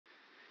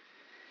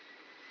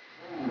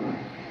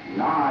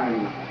9,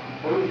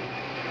 8,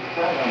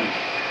 7,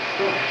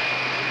 6,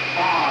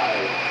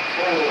 5,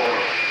 4,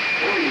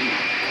 3,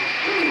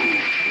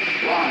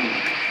 2, 1,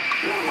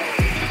 0.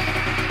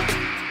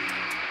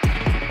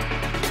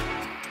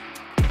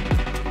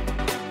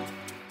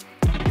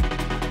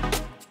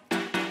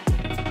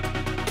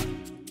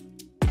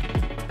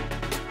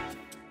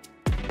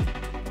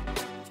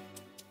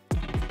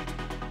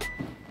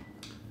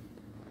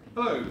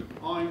 Hello,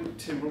 I'm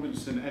Tim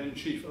Robinson,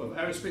 Editor-in-Chief of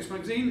Aerospace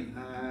magazine,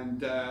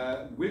 and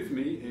with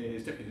me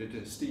is Deputy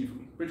Editor Steve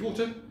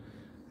Bridgewater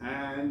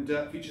and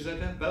Features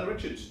Editor Bella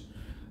Richards.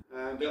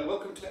 And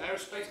welcome to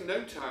Aerospace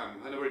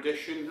NOTAM, another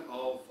edition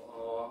of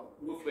our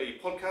monthly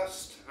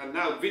podcast and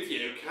now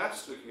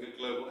videocast looking at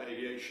global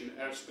aviation,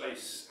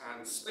 aerospace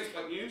and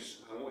spaceflight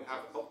news and what we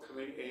have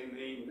upcoming in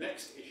the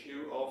next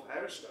issue of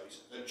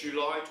Aerospace,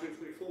 July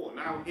 2024,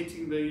 now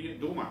hitting the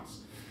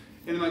doormats.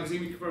 In the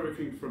magazine we cover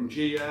everything from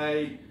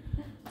GA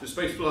to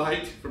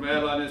spaceflight, from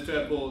airliners to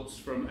airports,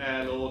 from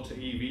air law to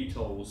EV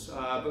tolls.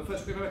 But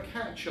first we're going to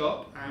catch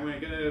up and we're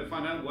going to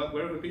find out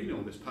where we've been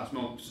all this past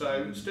month.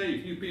 So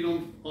Steve, you've been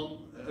on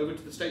over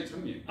to the States,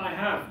 haven't you? I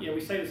have. Yeah,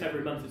 we say this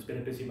every month, it's been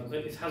a busy month.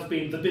 It has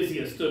been the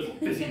busiest of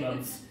busy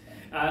months.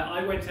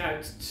 I went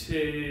out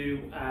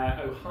to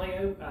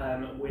Ohio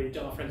with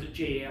our friends at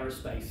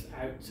AEROSPACE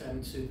out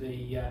to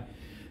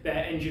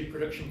their engine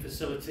production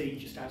facility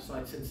just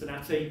outside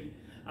Cincinnati.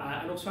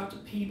 And also out to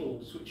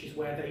Peebles, which is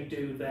where they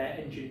do their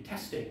engine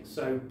testing.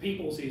 So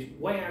Peebles is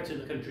way out in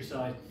the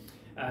countryside,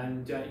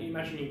 and you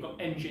imagine you've got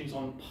engines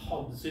on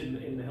pods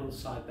in the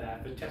hillside there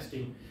for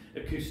testing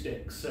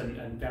acoustics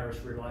and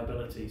various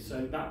reliability.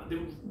 So that they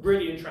were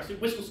really interesting.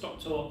 Whistle-stop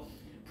tour,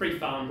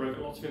 pre-Farnborough,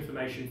 got lots of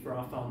information for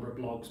our Farnborough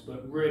blogs,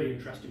 but really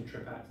interesting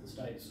trip out to the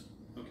States.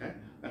 Okay.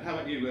 And how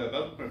about you,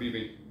 Belle? Where have you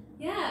been?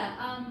 Yeah,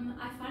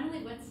 I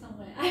finally went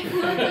somewhere. I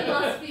feel like the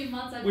last few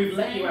months I've We've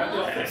let you out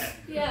the office.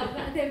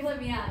 Yeah, they've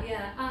let me out,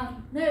 yeah.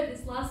 No,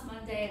 this last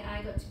Monday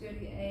I got to go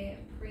to a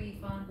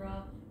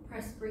pre-Farnborough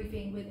press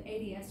briefing with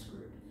ADS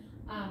Group,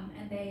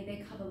 and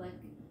they cover like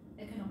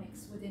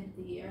economics within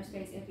the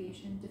aerospace,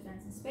 aviation,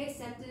 defense and space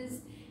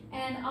sectors.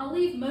 And I'll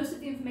leave most of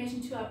the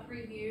information to our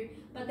preview,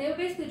 but they were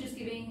basically just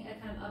giving a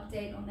kind of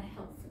update on the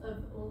health of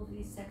all of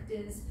these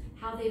sectors,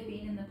 how they've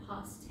been in the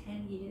past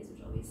 10 years,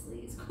 which obviously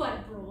is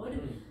quite broad.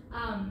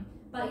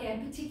 But yeah,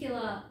 in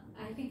particular,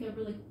 I think a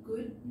really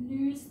good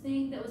news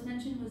thing that was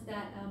mentioned was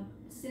that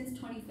since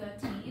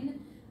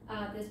 2013,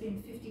 there's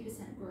been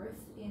 50% growth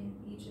in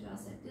each of our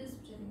sectors,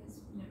 which I think is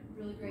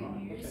really great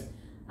news.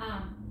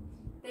 Okay.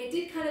 They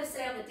did kind of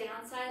say on the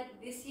downside,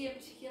 this year in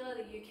particular,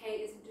 the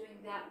UK isn't doing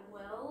that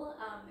well.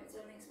 It's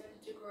only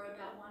expected to grow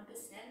about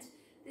 1%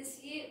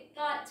 this year,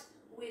 but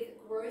with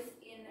growth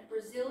in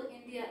Brazil,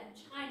 India and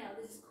China,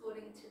 this is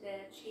according to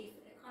their chief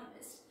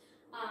economist,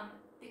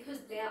 because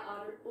they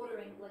are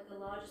ordering like the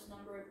largest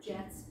number of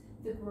jets,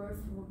 the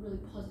growth will really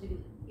positively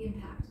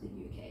impact the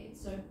UK.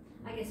 So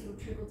I guess it will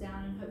trickle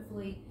down and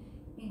hopefully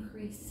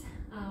increase,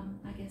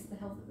 I guess, the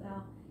health of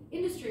our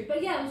industry.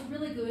 But yeah, it was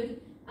really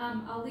good.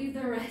 I'll leave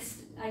the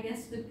rest, I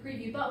guess, to the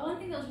preview. But one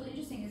thing that was really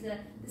interesting is that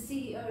the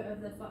CEO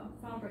of the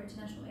Farnborough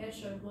International Air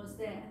Show was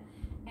there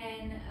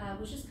and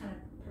was just kind of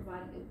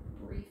providing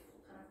a brief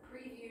kind of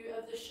preview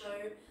of the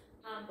show.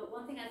 But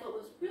one thing I thought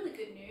was really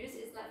good news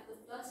is that for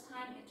the first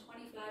time in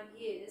 25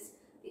 years,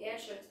 the air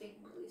show has been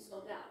completely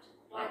sold out,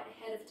 quite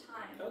ahead of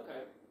time.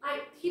 Okay.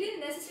 He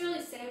didn't necessarily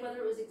say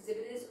whether it was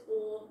exhibitors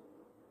or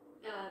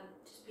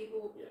just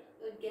people,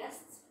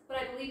 guests, but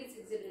I believe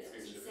it's exhibitors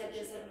because he said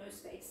there's no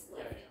space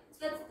left.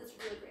 So that's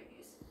really great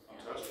news.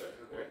 Fantastic.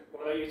 Okay.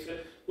 What about you, Tim?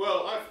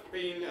 Well, I've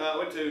been, I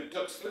went to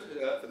Duxford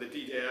for the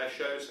D-Day Air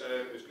Show, so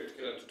it was great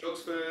to get up to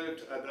Duxford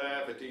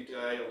there for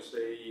D-Day,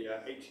 obviously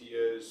 80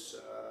 years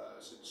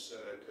since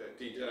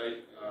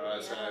D-Day,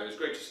 so it was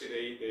great to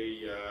see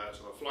the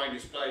sort of flying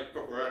display,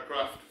 proper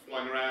aircraft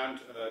flying around,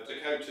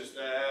 Dakotas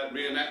there,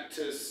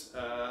 reenactors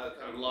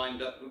kind of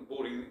lined up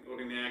boarding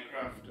the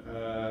aircraft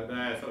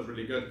there, so that was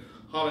really good.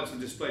 Highlights of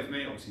the display for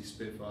me, obviously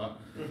Spitfire.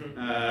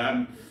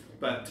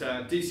 But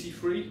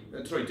DC6.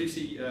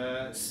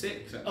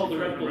 Oh, the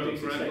Red Bull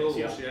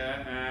DC6,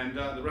 yeah, and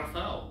the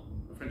Rafale,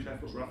 the French Air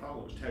Force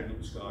Rafale, was tearing up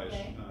the skies.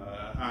 Okay.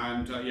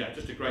 And yeah,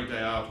 just a great day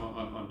out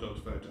on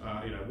Duxford.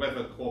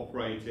 Weather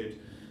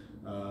cooperated,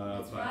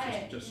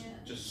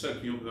 just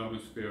soaking up the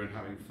atmosphere and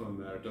having fun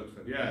there at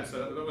Duxford. Yeah,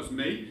 so that was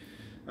me.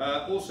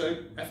 Also,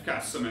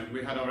 FCAS Summit.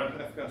 We had our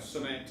FCAS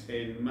Summit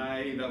in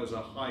May. That was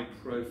a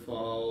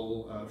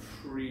high-profile,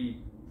 3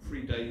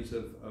 days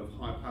of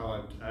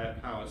high-powered air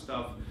power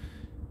stuff.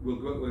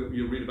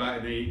 You'll read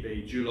about in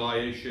the July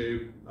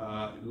issue.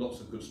 Lots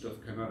of good stuff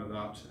came out of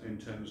that in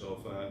terms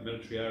of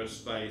military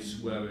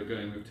aerospace, where we're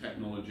going with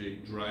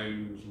technology,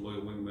 drones,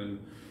 loyal wingmen,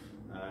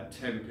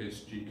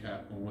 Tempest,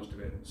 GCAP, all most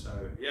of it.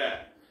 So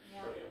yeah.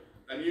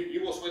 And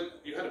you also went.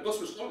 You had a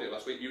busman's holiday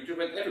last week. You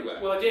went everywhere.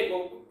 Well, I did.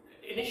 Well,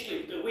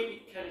 initially the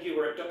weekend you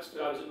were at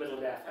Duxford, I was at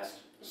Midland Airfest.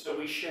 So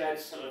we shared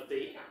some of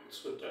the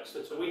acts with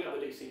Duxford. So we have a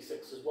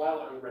DC6 as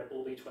well and a Red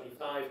Bull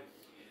V25.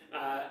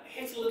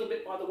 Hit a little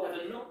bit by the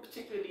weather, not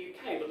particularly in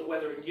the UK, but the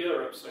weather in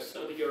Europe, so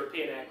some of the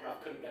European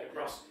aircraft couldn't get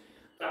across.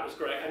 That was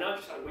great, and I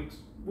just had a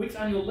week's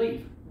annual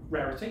leave,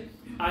 rarity.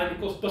 And of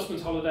course,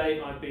 busman's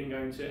holiday, I've been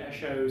going to air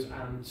shows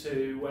and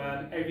to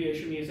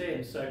aviation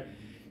museums. So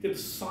did the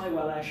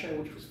Sywell Air Show,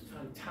 which was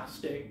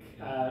fantastic.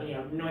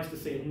 Nice to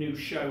see a new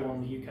show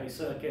on the UK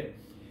circuit.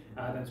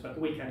 Then spent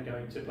the weekend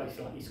going to places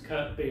like East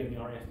Kirkby and the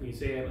RAF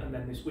Museum, and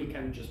then this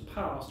weekend just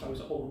passed, I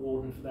was at Old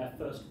Warden for their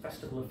first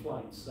Festival of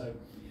Flights. So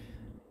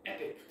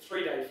epic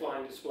 3-day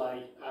flying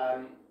display.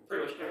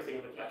 Pretty much everything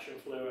in the collection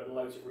flew, and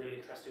loads of really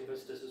interesting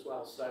visitors as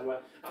well. So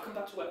I've come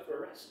back to work for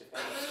a rest, if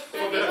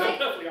I'm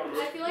perfectly honest.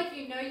 I feel like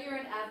you know you're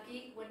an av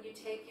geek when you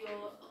take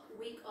your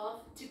week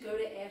off to go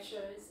to air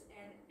shows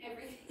and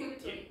everything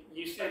between.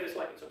 You say this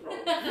like it's a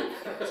problem.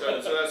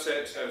 So that's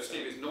it. So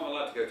Steve is not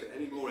allowed to go to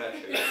any more air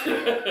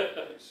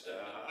shows.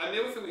 And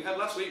the other thing we had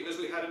last week was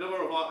we had a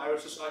number of our Aero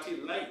Society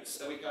late.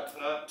 So we got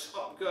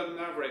Top Gun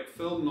Maverick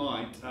film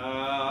night.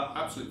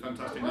 Absolutely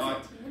fantastic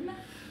night.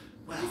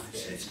 Well,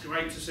 it's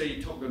great to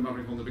see Top Gun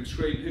Maverick on the big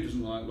screen. Who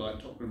doesn't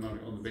like Top Gun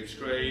Maverick on the big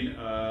screen?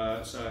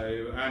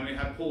 And we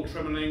had Paul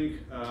Tremeling,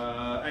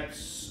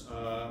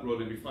 ex-Royal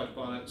Navy fighter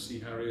pilot, Sea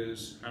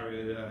Harriers,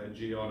 Harrier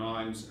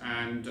GR9s,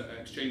 and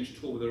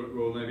exchange tour with the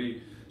Royal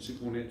Navy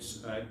Super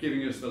Hornets,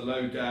 giving us the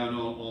lowdown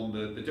on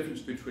the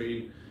difference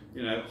between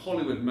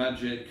Hollywood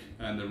magic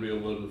and the real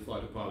world of the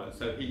fighter pilot.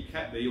 So he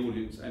kept the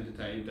audience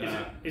entertained.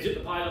 Is it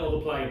the pilot or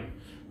the plane?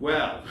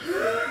 Well,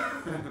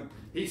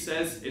 he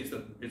says it's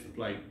the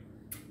plane.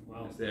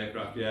 Wow. It's the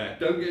aircraft, yeah.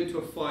 Don't get into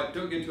a fight.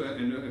 Don't get into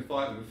a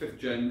fight with a 5th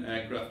gen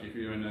aircraft if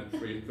you're in a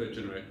 3rd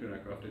generation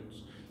aircraft.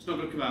 It's not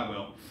going to come out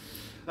well.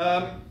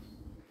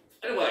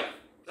 Anyway,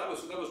 that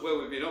was where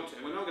we've been up to,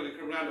 and we're now going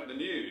to round up the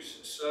news.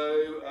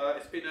 So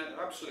it's been an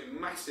absolutely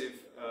massive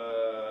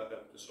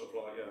sort of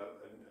like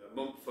a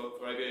month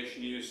for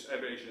aviation news,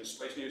 aviation and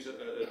space news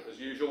as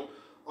usual.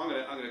 I'm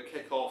going to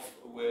kick off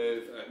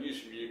with news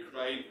from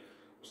Ukraine.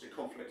 Obviously, the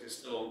conflict is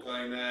still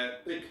ongoing there.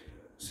 Big,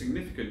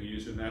 significant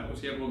news in there.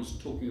 Obviously, everyone's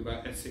talking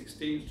about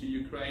F-16s to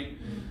Ukraine,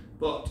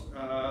 but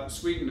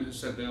Sweden has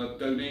said they are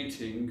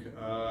donating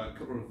a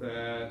couple of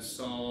their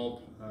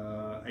Saab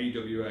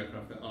AW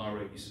aircraft, the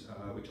REs,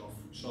 which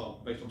are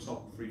based on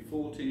Saab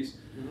 340s,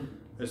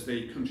 as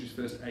the country's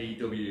first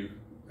AW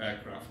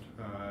aircraft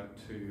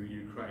to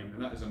Ukraine,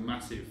 and that is a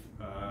massive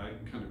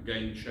kind of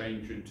game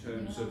changer in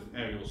terms of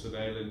aerial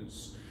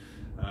surveillance.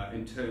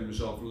 In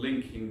terms of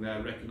linking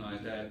their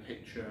recognised air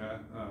picture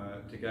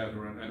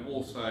together, and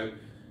also,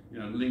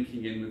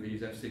 linking in with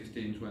these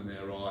F-16s when they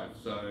arrive.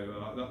 So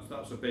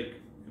that's a big.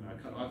 I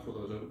thought that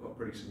was a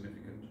pretty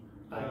significant.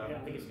 I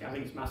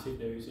think it's massive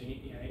news.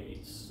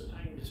 It's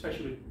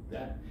especially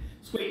with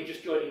Sweden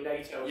just joining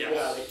NATO as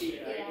well.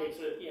 It's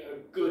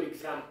a good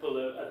example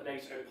of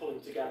NATO pulling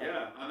together.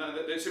 Yeah, and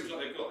it seems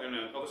like they've got.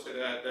 Obviously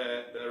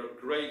they're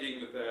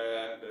upgrading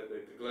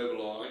the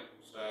global eye.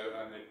 So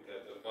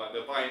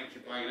they're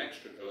buying an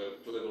extra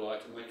global eye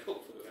to make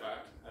up for the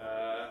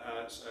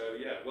fact. So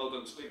yeah, well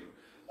done, Stephen.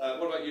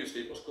 What about you,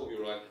 Steve? What's caught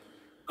your eye?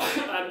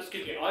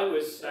 Excuse me, I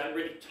was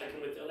really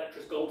taken with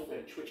Electra's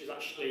Goldfinch, which has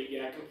actually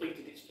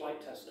completed its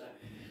flight test now.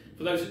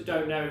 For those that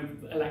don't know,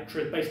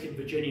 Electra is based in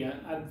Virginia,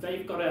 and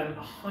they've got a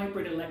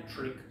hybrid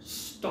electric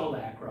STOL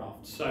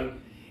aircraft. So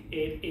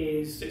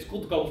it's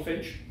called the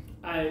Goldfinch,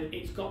 and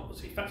it's got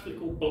what's effectively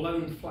called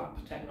blown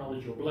flap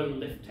technology or blown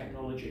lift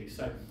technology.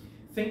 So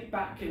think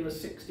back in the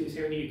 60s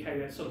here in the UK,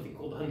 we had something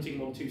called the Hunting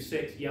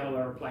 126, yellow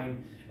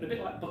aeroplane, and a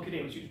bit like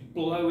Buccaneer, which was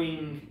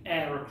blowing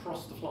air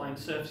across the flying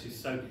surfaces.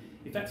 So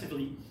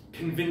effectively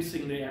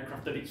convincing the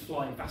aircraft that it's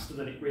flying faster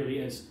than it really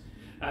is.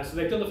 So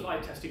they've done the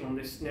flight testing on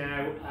this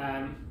now.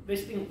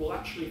 This thing will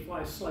actually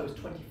fly as slow as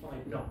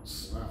 25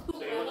 knots. Wow.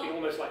 So you're looking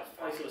almost like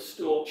Faisal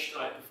Storch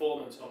type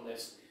performance on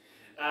this.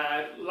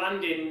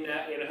 Landing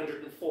in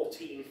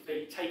 114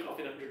 feet, take off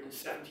in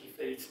 170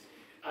 feet.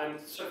 And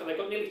so far they've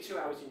got nearly 2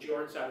 hours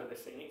endurance out of this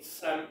thing.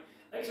 It's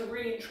a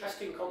really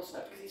interesting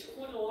concept because it's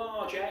quite a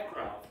large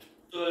aircraft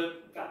for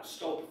that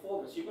STOL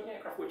performance. You've got an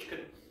aircraft which can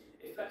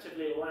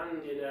effectively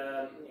land in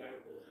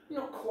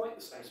not quite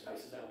the same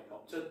space as a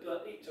helicopter,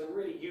 but it's a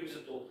really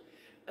usable.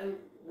 And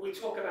we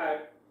talk about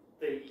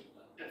the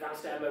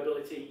advanced air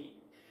mobility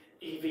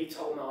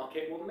eVTOL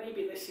market. Well,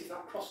 maybe this is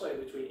that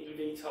crossover between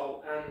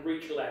eVTOL and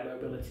regional air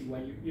mobility,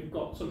 where you've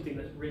got something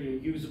that's really a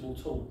usable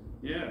tool.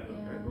 Yeah,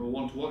 okay. Well,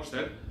 one to watch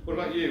then. What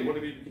about you? What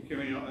have you been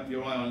keeping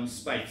your eye on in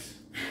space?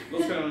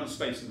 What's going on in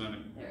space at the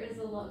moment? There is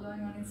a lot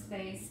going on in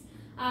space.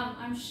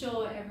 I'm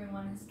sure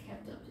everyone has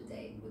kept up to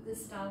date with the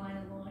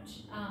Starliner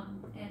launch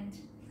and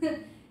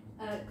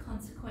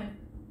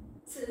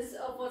consequences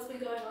of what's been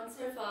going on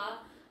so far.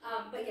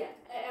 But yeah,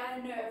 I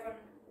know everyone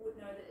would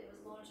know that it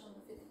was launched on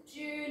the 5th of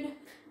June,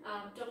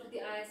 docked at the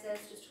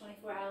ISS just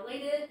 24 hours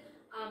later,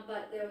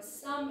 but there were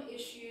some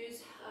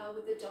issues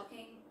with the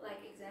docking, like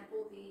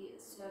example, the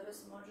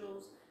service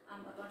modules,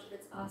 a bunch of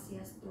its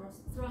RCS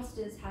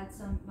thrusters had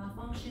some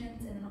malfunctions,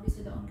 and then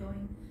obviously the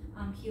ongoing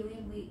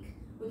helium leak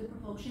with the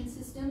propulsion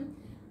system.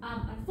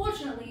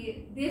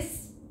 Unfortunately,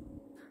 this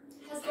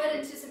has led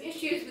into some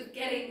issues with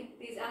getting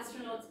these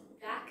astronauts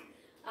back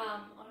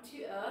onto to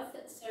Earth.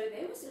 So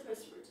they were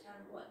supposed to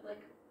return,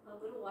 like a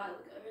little while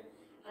ago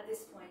at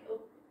this point.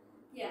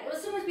 Yeah, it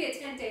was supposed to be a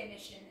 10-day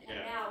mission, and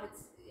now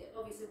it's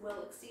obviously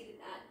well exceeded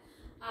that.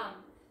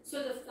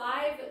 So there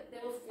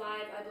were 5,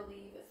 I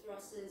believe,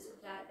 thrusters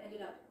that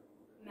ended up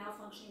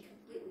malfunctioning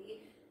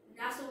completely.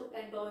 NASA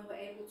and Boeing were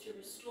able to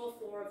restore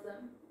 4 of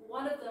them.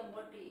 One of them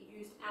won't be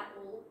used at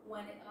all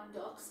when it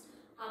undocks.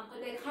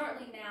 But they're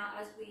currently now,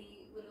 as we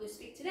literally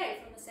speak today,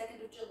 from the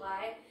 2nd of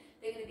July,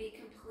 they're going to be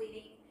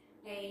completing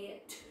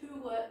a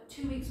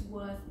 2 weeks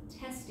worth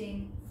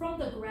testing from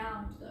the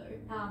ground, though,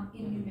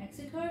 in New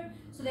Mexico.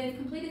 So they've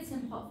completed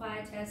some hot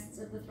fire tests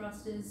of the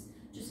thrusters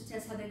just to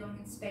test how they're going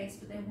in space,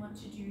 but they want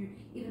to do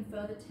even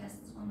further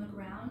tests on the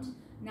ground.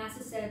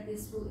 NASA said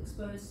this will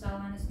expose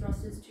Starliner's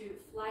thrusters to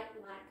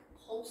flight-like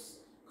pulse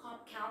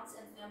counts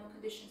and thermal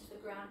conditions for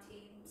ground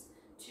teams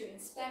to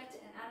inspect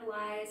and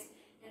analyze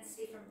and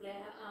see from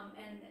there.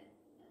 And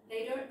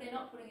they're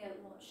not putting a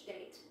launch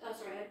date, an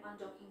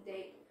undocking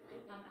date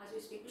as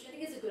we speak, which I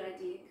think is a good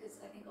idea, because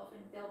I think often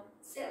they'll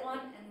set one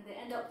and then they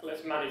end up.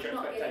 Let's manage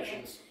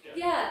expectations.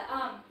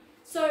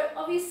 So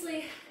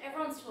obviously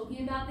everyone's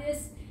talking about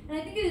this, and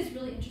I think it is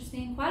really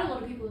interesting. Quite a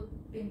lot of people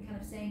have been kind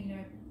of saying,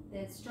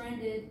 they're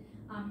stranded.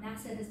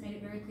 NASA has made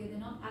it very clear they're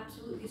not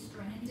absolutely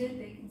stranded.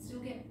 They can still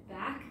get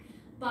back.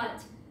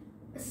 But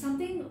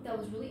something that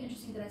was really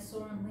interesting that I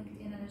saw on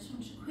LinkedIn, and I just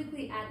want to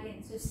quickly add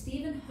in. So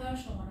Stephen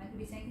Herschel, and I could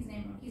be saying his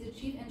name wrong, he's a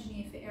chief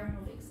engineer for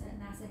aeronautics at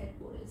NASA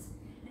headquarters.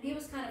 And he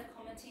was kind of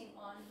commenting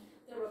on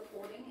the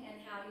reporting and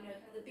how, kind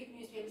of the big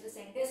newspapers are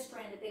saying they're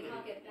stranded, they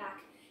can't get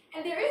back.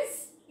 And there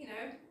is,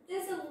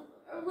 there's a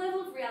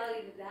level of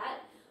reality to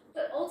that.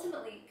 But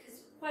ultimately,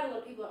 because quite a lot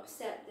of people are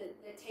upset that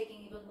they're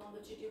taking even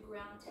longer to do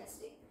ground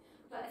testing.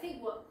 But I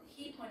think what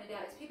he pointed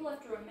out is people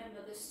have to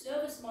remember the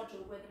service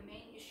module where the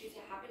main issues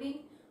are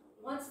happening.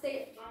 Once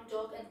they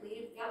undock and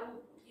leave,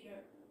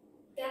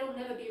 that'll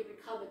never be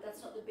recovered.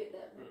 That's not the bit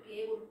that will be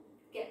able to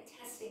get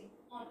testing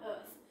on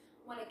Earth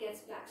when it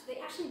gets back. So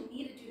they actually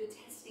need to do the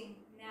testing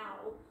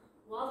now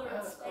while they're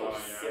in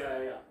space.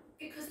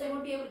 Because they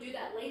won't be able to do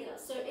that later.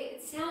 So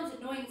it sounds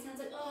annoying. It sounds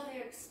like,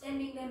 they're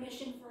extending their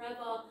mission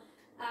forever.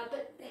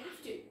 But they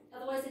have to.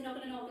 Otherwise, they're not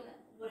going to know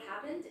what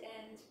happened,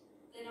 and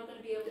they're not going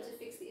to be able to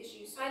fix the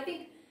issues. So I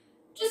think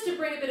just to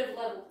bring a bit of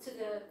level to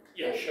the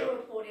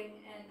reporting,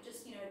 and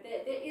just,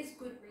 there is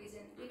good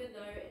reason, even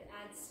though it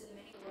adds to the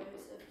many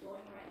woes of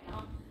Boeing right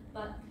now.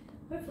 But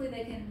hopefully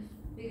they can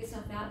figure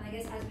stuff out. And I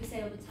guess, as we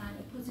say all the time,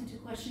 it puts into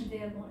question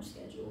their launch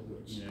schedule,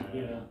 which...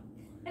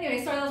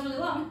 Anyway, sorry, that was really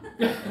long.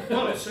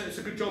 Well, it's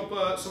a good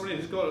job. Somebody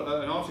has got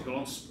an article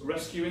on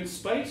rescue in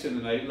space in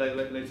the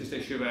latest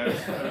issue of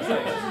AEROSPACE.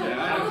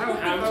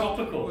 How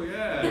topical. Oh,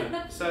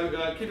 yeah.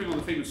 So, keeping on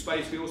the theme of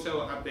space, we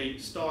also have the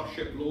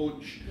Starship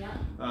launch.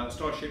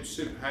 Starship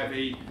Super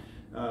Heavy,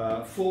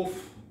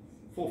 fourth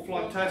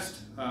flight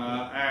test,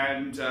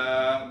 and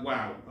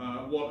wow,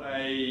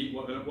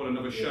 what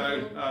another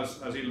show! As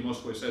Elon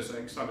Musk always says,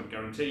 excitement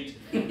guaranteed.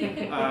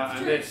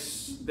 And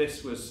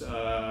this was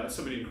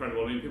something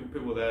incredible. I mean,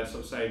 people were there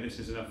sort of saying this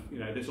is enough.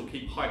 This will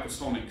keep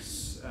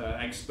hypersonics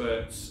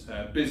experts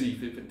busy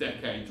for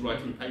decades,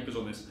 writing papers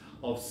on this,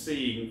 of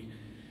seeing.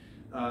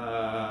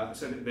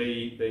 So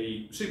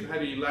the Super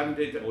Heavy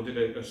landed, or did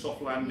a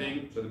soft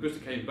landing. So the booster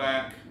came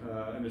back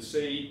in the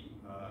sea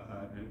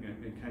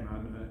and came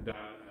down.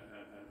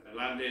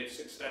 Landed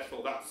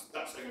successful.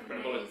 That's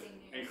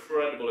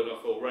incredible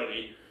enough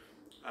already.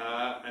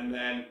 And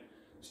then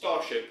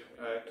Starship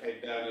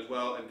came down as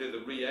well and did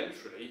the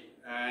re-entry.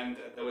 And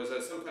there was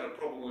some kind of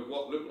problem with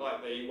what looked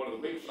like one of the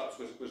wing flaps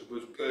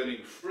was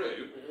burning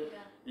through.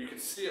 You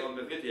could see it on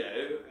the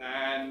video,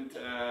 and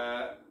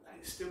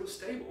it still was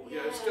stable.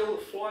 Still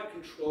the flight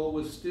control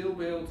was still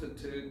be able to.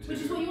 Which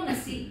is what you want to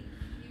see.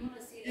 You want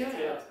to see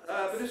that.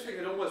 But this thing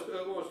had almost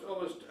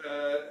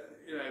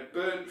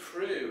burned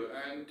through,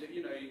 and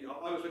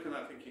I was looking at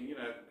that thinking,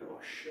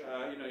 gosh,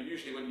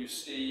 usually when you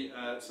see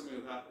something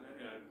like that,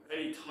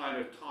 any kind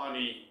of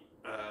tiny,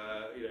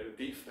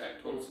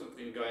 defect on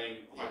something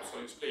going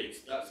hypersonic speeds,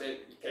 that's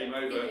it. It came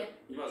over.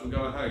 You might as well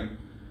go home,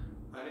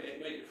 and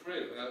it made it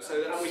through.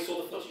 And we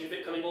saw the footage of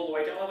it coming all the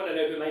way down. I want to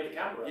know who made the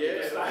camera.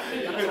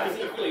 That's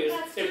equally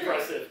as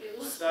impressive.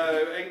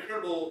 So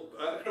incredible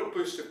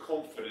boost of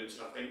confidence,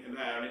 I think, in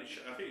there, and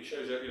I think it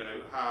shows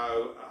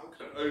how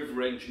kind of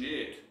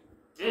over-engineered.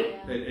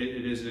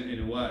 It is in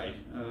a way.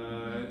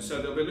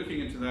 So they'll be looking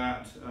into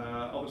that.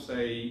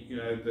 Obviously,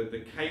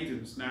 the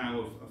cadence now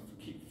of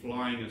keep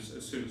flying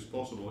as soon as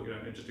possible.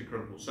 It's just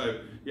incredible.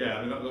 So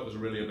I mean that was a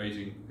really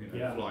amazing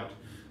flight.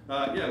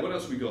 What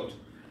else have we got?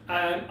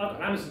 I've got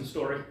an Amazon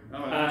story.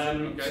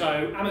 Okay.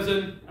 So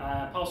Amazon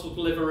parcel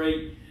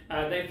delivery.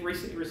 They've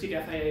recently received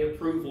FAA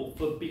approval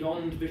for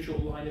beyond visual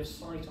line of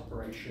sight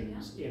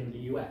operations in the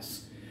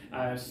US.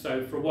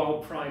 So for a while,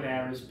 Prime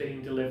Air has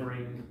been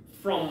delivering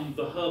from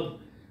the hub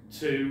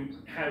to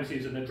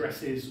houses and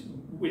addresses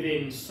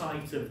within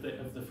sight of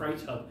the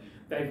freight hub.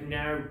 They've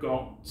now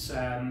got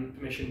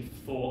permission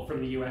from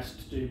the US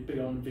to do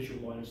beyond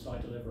visual line of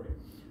sight delivery.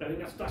 And I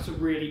think that's a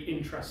really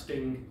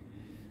interesting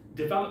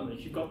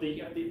developments. You've got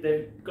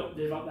they've got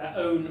developed their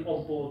own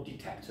onboard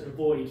detect and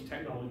avoid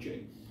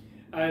technology,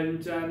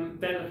 and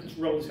they're looking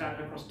to roll this out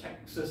across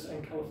Texas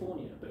and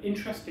California. But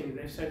interestingly,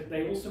 they've said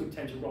they also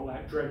intend to roll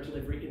out drone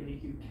delivery in the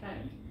UK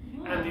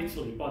and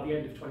Italy by the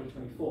end of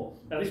 2024.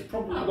 Now, this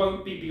probably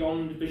won't be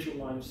beyond visual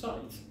line of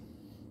sight,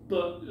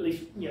 but at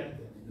least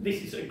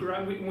this is a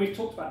great. We've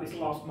talked about this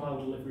last mile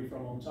delivery for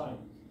a long time.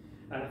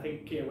 And I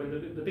think when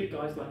the big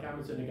guys like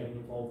Amazon are getting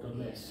involved on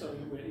this, so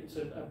it's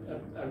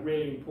a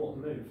really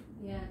important move.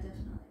 Yeah,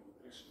 definitely.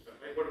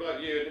 What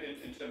about you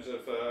in terms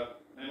of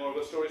any more of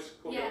the stories?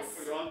 Yes,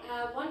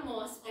 one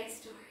more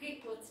space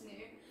story. What's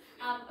new?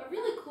 A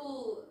really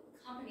cool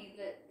company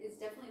that is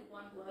definitely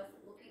one worth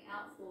looking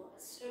out for,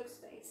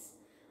 AEROSPACE.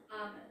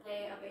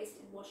 They are based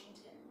in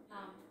Washington,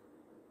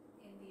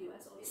 in the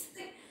US,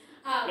 obviously.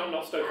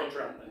 Not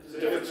Stoke-on-Trent, it's a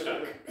different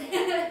Stoke.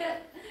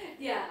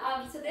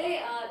 Yeah, so they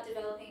are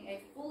developing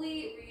a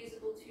fully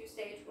reusable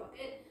two-stage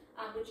rocket,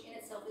 which in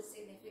itself is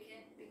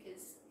significant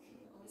because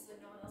obviously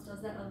no one else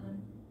does that other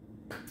than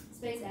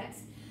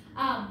SpaceX.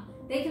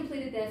 They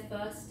completed their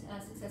first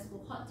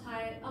successful hot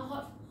fire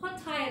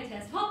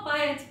test. Oh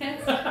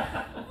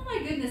my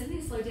goodness, I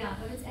need to slow down.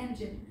 Of its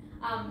engine.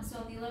 So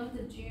on the 11th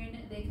of June,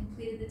 they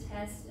completed the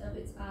test of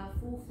its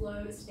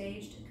full-flow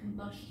staged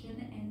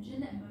combustion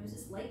engine at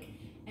Moses Lake,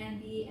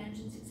 and the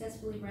engine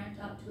successfully ramped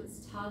up to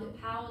its target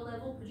power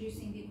level,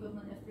 producing the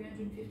equivalent of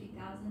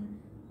 350,000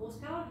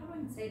 horsepower. How do I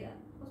even say that?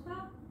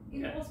 Horsepower?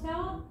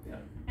 Horsepower? Yeah.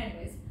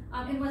 Anyways,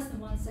 in less than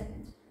 1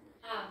 second.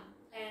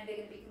 And they're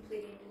going to be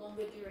completing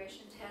longer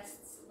duration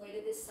tests later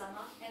this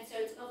summer. And so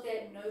it's of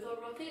their Nova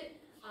rocket,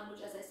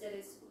 which, as I said,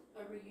 is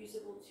a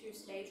reusable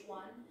two-stage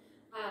one.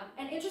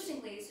 And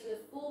interestingly, so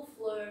the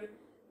full-flow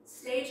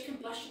stage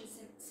combustion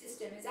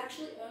system is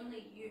actually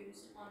only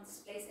used on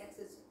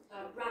SpaceX's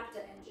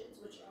Raptor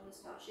engines, which are on the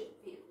Starship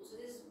vehicle. So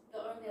this is the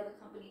only other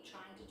company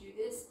trying to do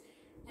this.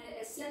 And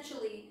it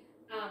essentially,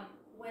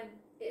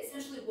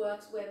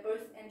 works where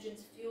both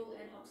engines fuel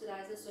and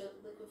oxidizer, so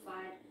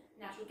liquefied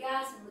natural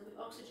gas and liquid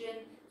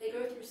oxygen, they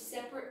go through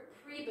separate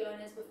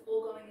pre-burners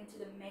before going into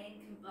the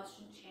main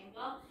combustion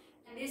chamber.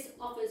 And this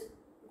offers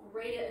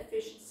greater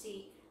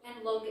efficiency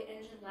and longer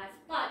engine life,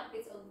 but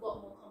it's a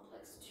lot more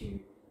complex to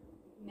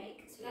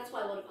make. So that's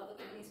why a lot of other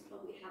companies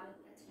probably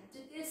haven't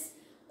attempted this,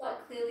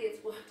 but clearly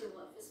it's worked a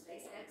lot for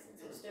SpaceX, and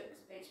so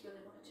SpaceX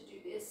really wanted to do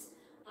this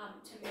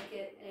to make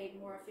it a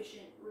more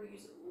efficient,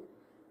 reusable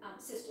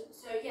system.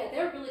 So yeah,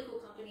 they're a really cool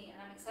company, and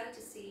I'm excited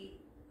to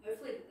see,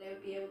 hopefully, that they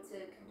would be able to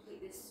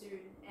complete this soon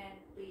and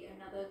be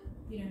another,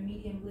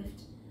 medium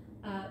lift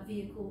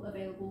vehicle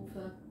available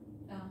for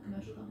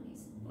commercial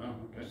companies. Wow,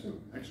 okay,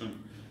 excellent.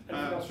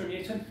 Anything else from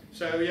you, Tim?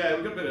 So yeah,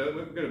 we've got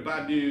a bit of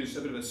bad news,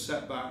 a bit of a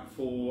setback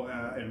for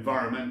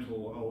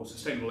environmental or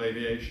sustainable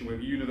aviation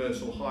with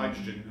universal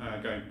hydrogen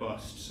going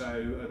bust.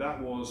 So that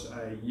was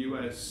a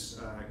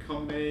US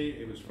company.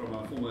 It was from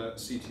a former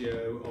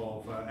CTO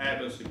of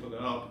Airbus who put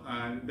that up,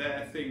 and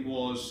their thing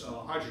was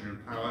hydrogen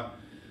power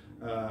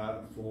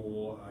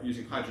for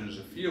using hydrogen as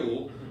a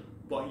fuel,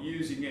 but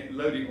using it,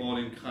 loading on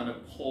in kind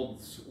of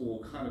pods or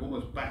kind of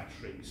almost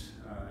batteries.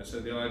 So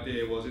the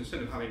idea was,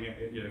 instead of having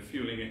it,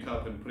 fueling it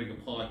up and putting a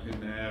pipe in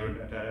there and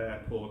at an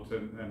airport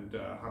and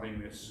having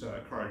this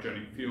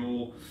cryogenic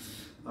fuel,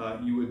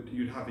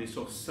 you'd have these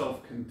sort of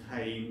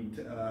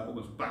self-contained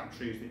almost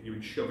batteries that you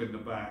would shove in the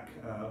back,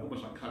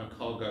 almost like kind of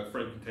cargo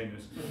freight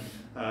containers.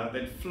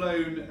 They'd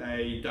flown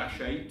a Dash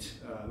 8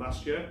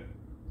 last year.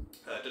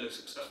 Did a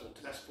successful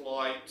test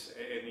flight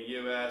in the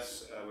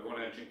US with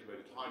one engine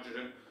converted to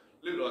hydrogen.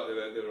 Looked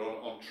like they were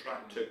on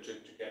track to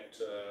get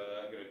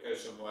go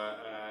somewhere,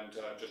 and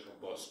just got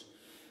bust.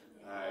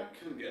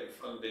 Couldn't get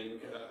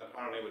funding.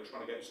 Apparently, we're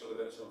trying to get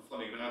some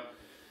funding now.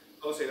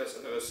 Obviously, that's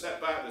a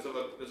setback. There's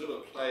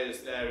other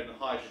players there in the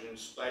hydrogen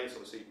space.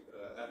 Obviously,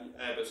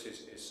 Airbus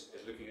is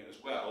looking at it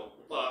as well.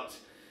 But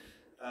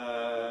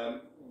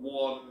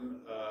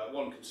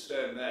one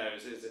concern there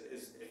is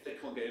if they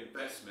can't get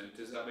investment,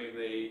 does that mean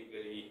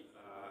the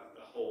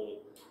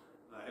whole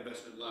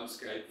investment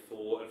landscape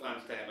for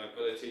advanced air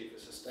mobility, for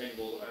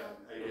sustainable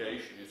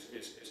aviation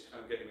is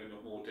kind of getting a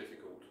little more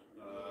difficult?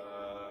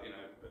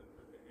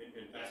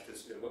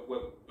 Investors,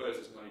 where's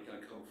this money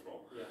going to come from?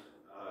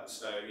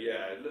 So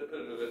yeah, a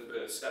little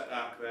bit of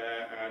setback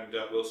there, and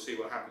we'll see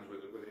what happens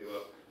with the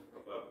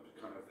other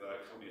kind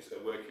of companies that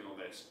are working on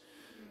this.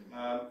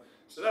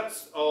 So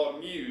that's our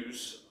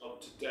news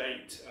up to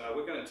date.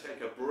 We're going to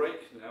take a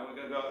break now. We're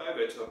going to go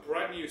over to a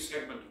brand new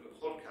segment of the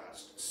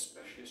podcast,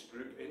 Specialist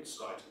Group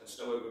Insight.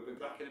 So we'll be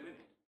back in a minute.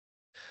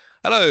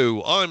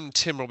 Hello, I'm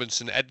Tim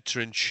Robinson,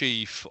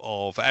 Editor-in-Chief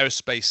of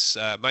Aerospace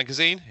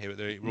magazine here at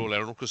the Royal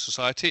Aeronautical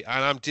Society,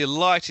 and I'm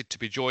delighted to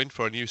be joined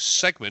for a new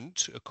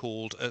segment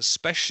called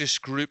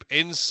Specialist Group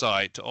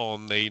Insight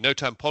on the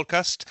NOTAM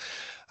podcast.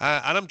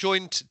 And I'm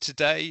joined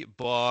today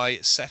by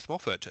Seth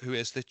Moffat, who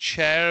is the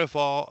chair of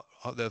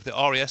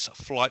the RES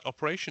Flight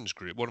Operations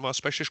Group, one of our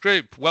specialist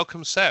group.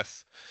 Welcome,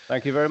 Seth.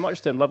 Thank you very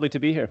much, Tim. Lovely to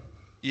be here.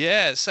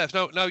 Yeah, Seth.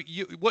 No.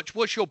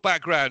 What's your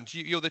background?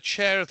 You're the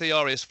chair of the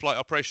RAS Flight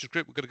Operations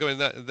Group. We're going to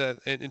go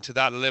into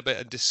that a little bit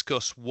and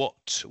discuss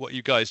what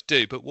you guys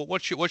do. But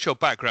what's your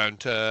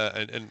background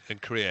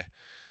and career?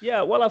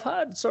 Yeah, well, I've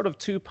had sort of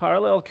two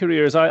parallel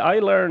careers. I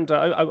learned,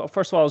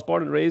 first of all, I was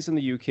born and raised in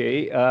the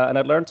UK, and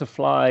I learned to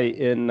fly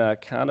in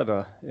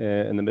Canada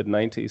in the mid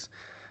 90s.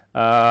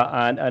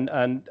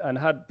 And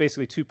had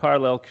basically two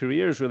parallel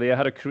careers, really. I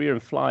had a career in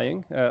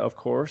flying, of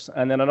course,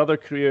 and then another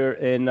career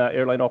in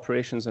airline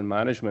operations and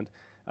management,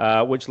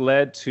 which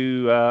led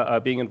to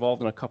being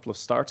involved in a couple of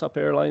startup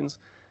airlines.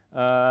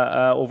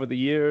 Over the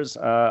years,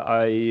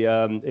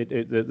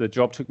 the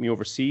job took me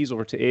overseas,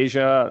 over to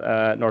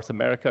Asia, North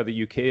America,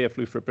 the UK. I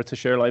flew for a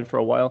British airline for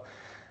a while,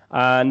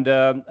 and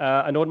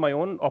I owned my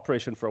own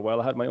operation for a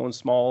while. I had my own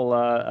small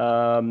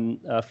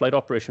flight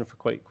operation for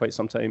quite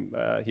some time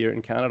here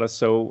in Canada.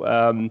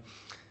 So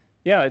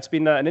yeah, it's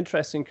been an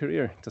interesting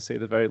career, to say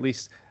the very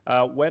least.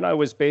 When I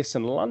was based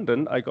in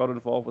London, I got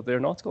involved with the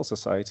Aeronautical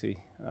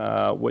Society,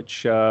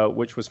 which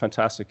was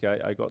fantastic.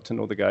 I got to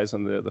know the guys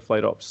on the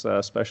Flight Ops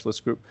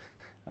Specialist Group.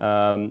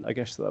 I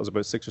guess that was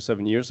about 6 or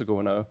 7 years ago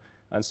now,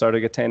 and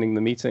started attending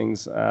the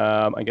meetings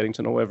and getting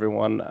to know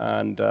everyone.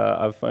 And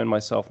I've found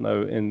myself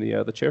now in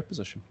the chair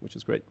position, which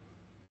is great.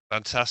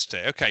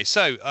 Fantastic. Okay,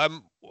 so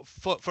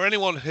for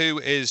anyone who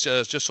is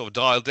just sort of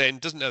dialed in,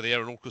 doesn't know the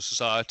Aeronautical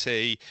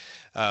Society,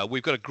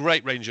 we've got a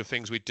great range of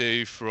things we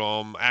do,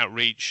 from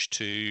outreach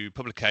to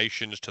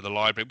publications to the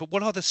library. But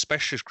what are the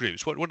specialist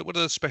groups? What are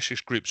the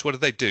specialist groups? What do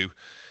they do?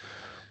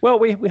 Well,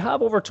 we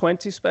have over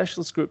 20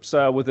 specialist groups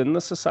within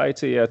the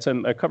society,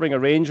 covering a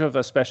range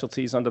of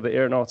specialties under the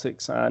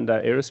aeronautics and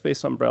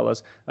aerospace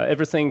umbrellas.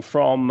 Everything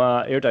from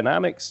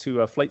aerodynamics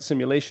to flight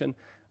simulation,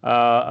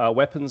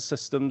 weapons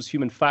systems,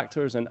 human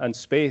factors, and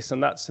space,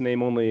 and that's to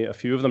name only a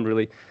few of them,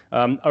 really.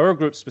 Our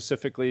group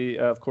specifically,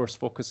 of course,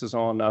 focuses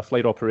on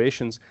flight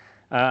operations.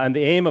 And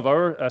the aim of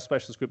our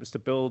specialist group is to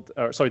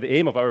the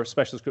aim of our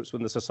specialist groups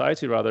within the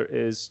society, rather,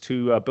 is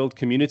to build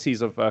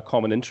communities of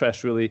common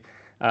interest, really,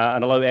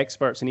 and allow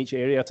experts in each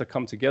area to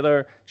come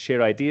together,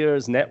 share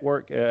ideas,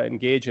 network,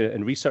 engage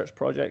in research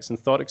projects and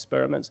thought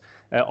experiments,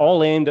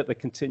 all aimed at the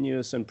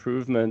continuous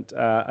improvement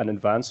and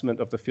advancement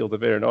of the field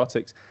of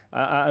aeronautics,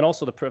 and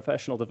also the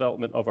professional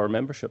development of our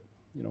membership,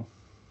 you know.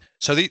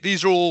 So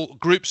these are all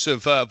groups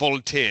of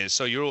volunteers.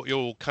 So you're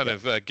all kind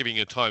of giving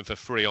your time for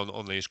free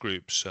on these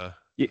groups.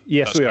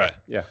 Yes, we are.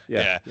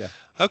 Yeah.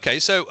 Okay,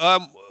 so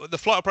the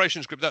flight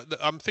operations group,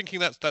 I'm thinking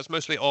that's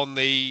mostly on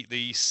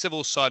the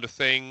civil side of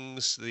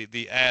things,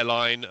 the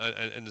airline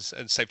and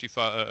safety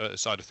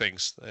side of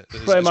things.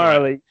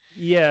 Primarily, right?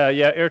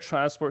 Yeah, air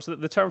transport. So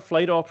the term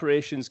flight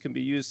operations can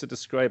be used to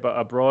describe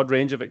a broad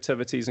range of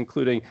activities,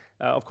 including,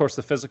 of course,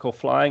 the physical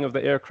flying of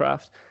the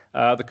aircraft,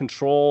 the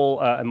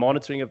control and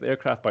monitoring of the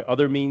aircraft by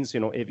other means,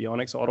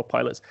 avionics,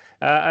 autopilots,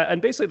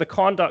 and basically the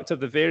conduct of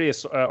the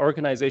various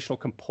organizational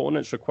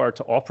components required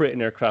to operate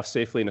an aircraft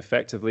safely and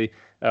effectively,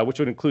 which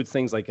would include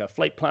things like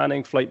flight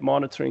planning, flight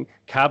monitoring,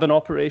 cabin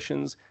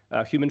operations,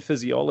 human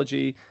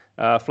physiology,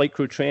 flight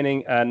crew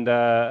training,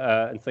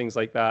 and things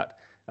like that.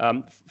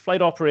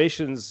 Flight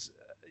operations,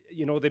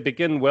 they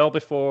begin well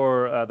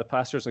before the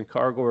passengers and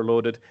cargo are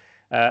loaded,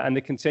 and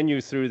they continue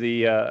through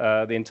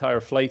the entire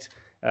flight.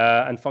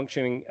 And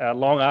functioning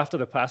long after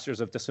the passengers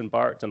have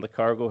disembarked and the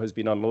cargo has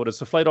been unloaded.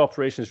 So flight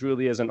operations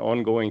really is an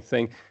ongoing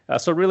thing.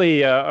 So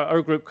really,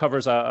 our group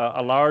covers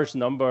a large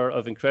number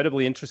of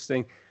incredibly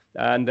interesting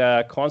and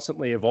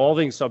constantly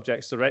evolving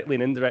subjects, directly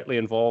and indirectly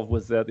involved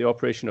with the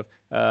operation of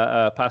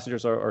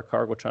passengers or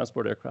cargo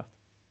transport aircraft.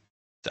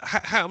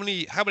 How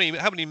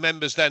many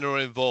members then are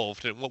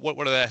involved, and what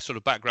are their sort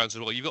of backgrounds as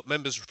well? You've got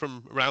members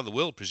from around the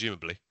world,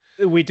 presumably.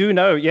 We do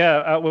now,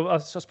 yeah. Well, I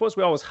suppose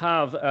we always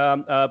have,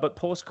 but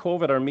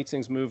post-COVID, our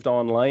meetings moved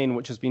online,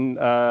 which has been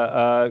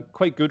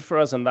quite good for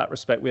us in that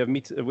respect. We have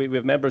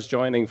members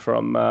joining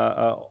from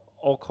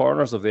all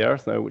corners of the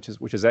earth now, which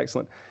is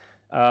excellent.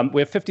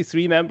 We have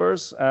 53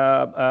 members.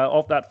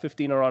 Of that,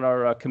 15 are on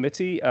our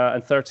committee,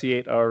 and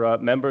 38 are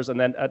members. And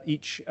then at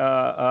each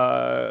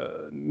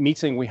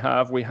meeting we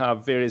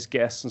have various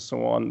guests and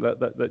so on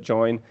that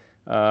join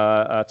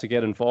to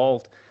get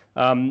involved.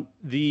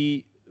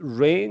 The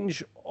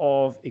range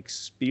of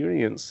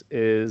experience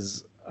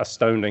is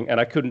astounding, and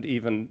I couldn't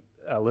even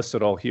list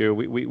it all here.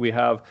 We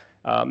have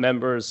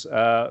members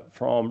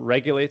from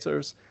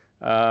regulators.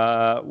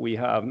 We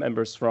have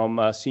members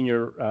from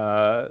senior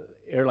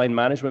airline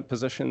management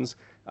positions,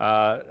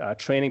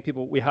 training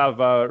people. We have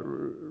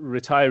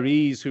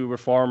retirees who were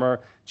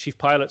former chief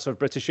pilots of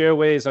British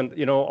Airways,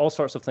 and all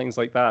sorts of things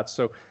like that.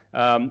 So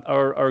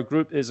our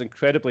group is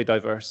incredibly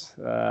diverse.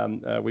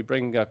 We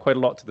bring quite a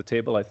lot to the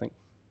table, I think.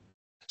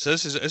 So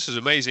this is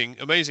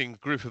amazing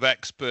group of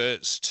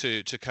experts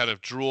to kind of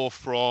draw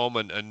from,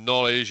 and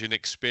knowledge and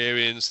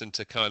experience, and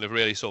to kind of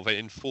really sort of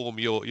inform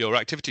your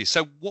activities.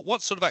 So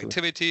what sort of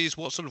activities,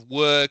 what sort of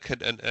work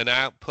and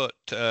output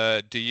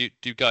do you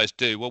guys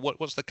do? Well,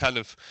 what's the kind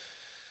of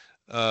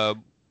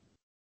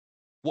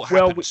What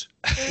Well, happens?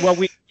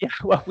 we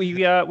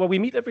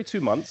meet every 2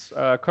 months,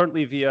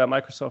 currently via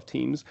Microsoft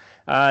Teams,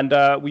 and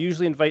we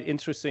usually invite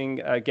interesting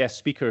guest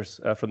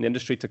speakers from the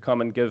industry to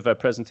come and give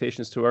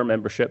presentations to our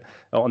membership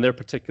on their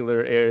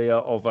particular area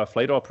of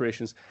flight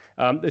operations.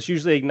 This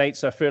usually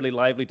ignites a fairly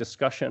lively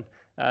discussion,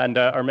 and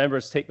our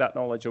members take that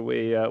knowledge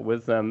away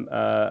with them,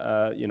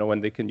 when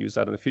they can use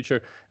that in the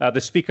future.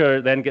 The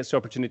speaker then gets the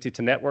opportunity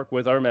to network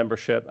with our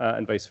membership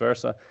and vice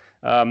versa.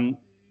 At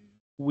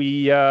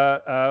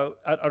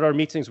our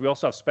meetings, we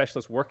also have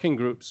specialist working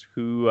groups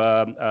who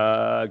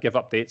give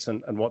updates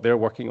and what they're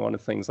working on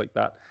and things like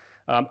that.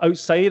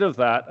 Outside of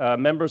that,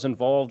 members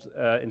involved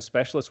in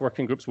specialist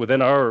working groups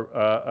within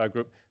our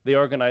group, they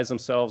organize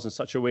themselves in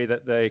such a way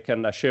that they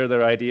can share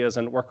their ideas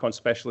and work on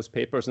specialist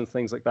papers and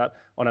things like that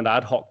on an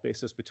ad hoc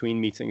basis between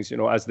meetings,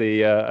 as they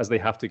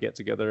have to get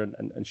together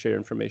and share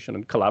information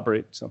and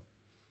collaborate. So.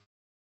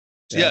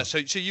 Yeah. So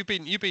you've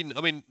been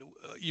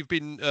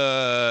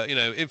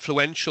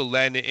influential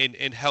then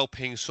in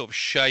helping sort of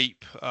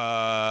shape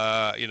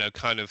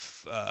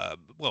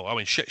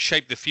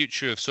shape the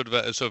future of sort of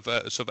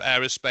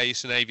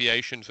aerospace and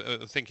aviation,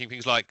 thinking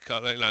things like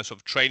sort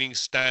of training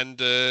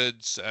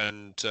standards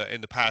and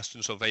in the past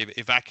and sort of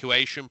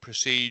evacuation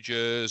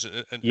procedures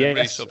and yes.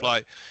 Really sort of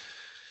like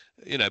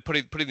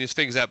putting these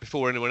things out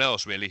before anyone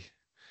else really.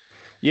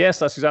 Yes,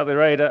 that's exactly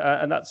right,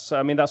 and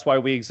that's why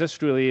we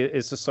exist. Really,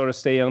 is to sort of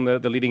stay on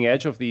the leading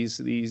edge of these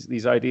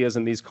ideas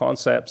and these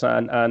concepts,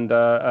 and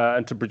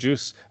to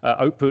produce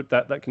output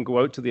that can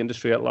go out to the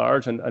industry at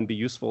large and be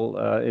useful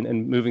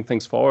in moving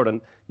things forward and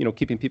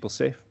keeping people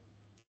safe.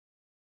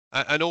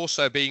 And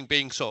also being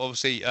sort of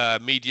obviously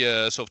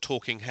media sort of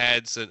talking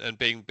heads and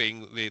being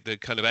the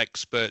kind of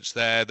experts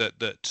there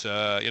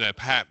that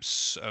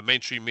perhaps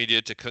mainstream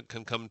media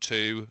can come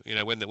to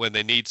when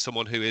they need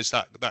someone who is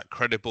that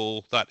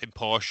credible, that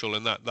impartial,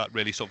 and that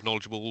really sort of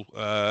knowledgeable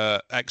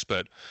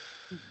expert.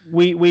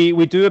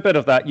 We do a bit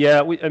of that,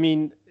 yeah. We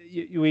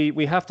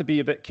have to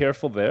be a bit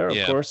careful there, of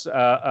course.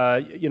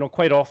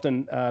 Quite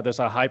often there's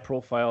a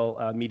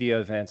high-profile media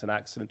event, an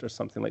accident or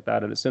something like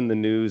that, and it's in the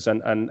news,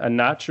 and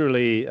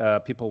naturally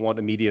people want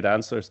immediate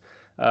answers.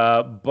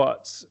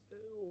 But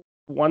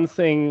one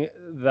thing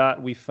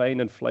that we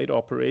find in flight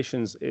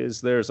operations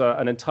is there's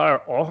an entire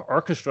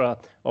orchestra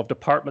of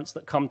departments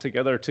that come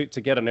together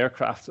to get an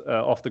aircraft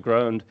off the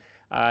ground,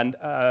 and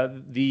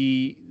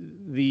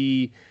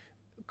the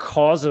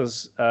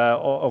causes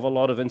of a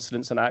lot of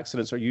incidents and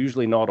accidents are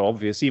usually not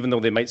obvious, even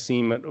though they might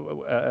seem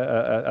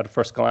at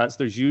first glance.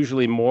 There's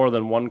usually more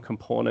than one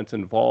component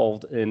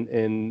involved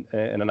in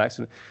an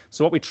accident.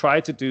 So what we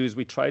try to do is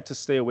we try to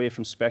stay away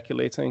from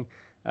speculating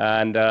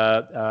and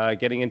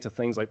getting into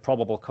things like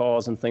probable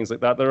cause and things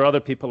like that. There are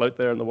other people out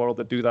there in the world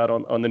that do that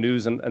on the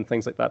news and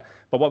things like that.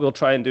 But what we'll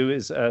try and do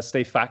is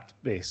stay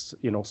fact-based.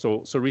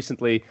 So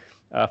recently,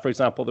 for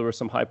example, there were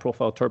some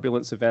high-profile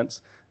turbulence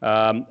events.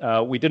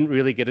 We didn't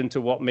really get into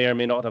what may or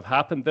may not have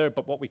happened there,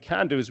 but what we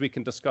can do is we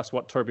can discuss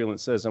what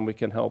turbulence is, and we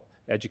can help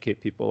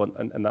educate people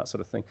and that sort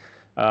of thing.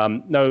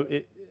 Now,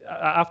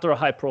 after a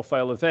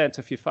high-profile event,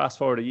 if you fast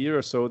forward a year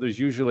or so, there's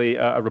usually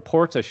a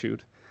report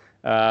issued,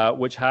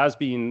 which has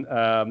been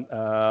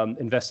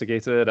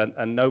investigated,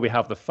 and now we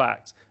have the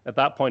facts. At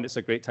that point, it's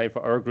a great time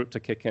for our group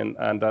to kick in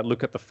and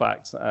look at the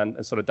facts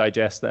and sort of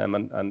digest them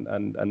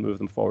and move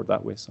them forward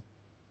that way. So.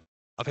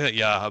 I think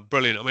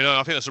brilliant. I mean,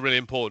 I think that's a really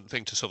important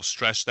thing to sort of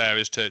stress there,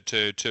 is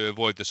to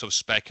avoid the sort of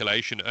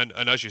speculation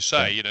and as you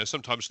say,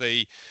 sometimes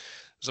the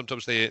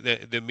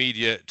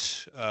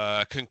immediate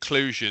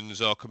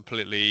conclusions are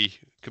completely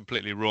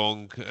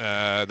wrong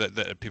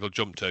that people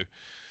jump to.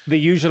 They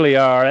usually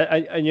are,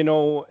 and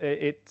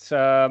it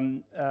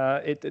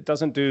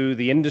doesn't do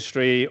the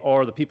industry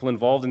or the people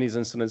involved in these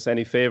incidents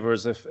any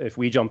favors if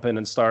we jump in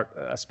and start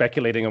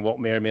speculating on what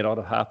may or may not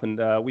have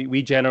happened.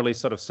 We generally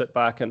sort of sit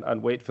back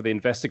and wait for the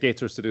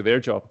investigators to do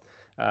their job,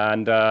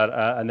 and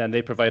then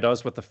they provide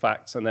us with the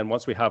facts, and then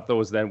once we have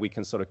those, then we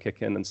can sort of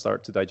kick in and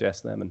start to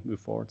digest them and move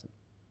forward.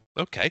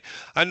 Okay,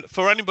 and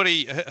for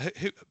anybody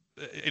who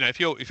if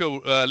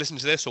you're listening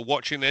to this or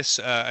watching this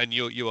and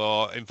you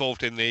are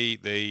involved in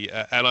the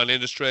airline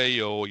industry,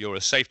 or you're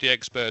a safety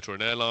expert or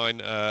an airline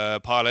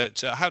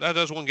pilot, how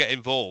does one get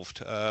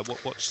involved?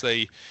 What's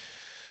the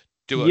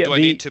do I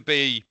need to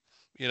be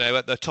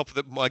at the top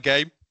of my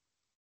game?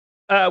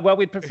 Well,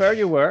 we'd prefer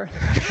you were.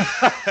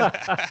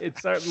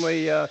 It's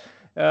certainly.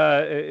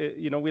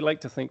 We like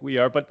to think we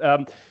are, but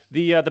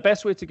the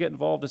best way to get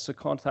involved is to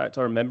contact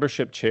our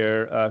membership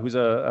chair, who's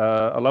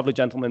a lovely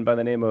gentleman by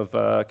the name of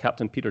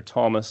Captain Peter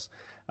Thomas,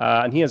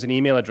 and he has an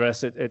email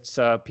address. It's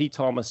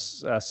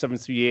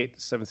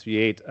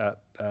pthomas738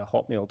 at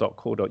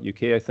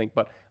hotmail.co.uk, I think,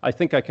 but I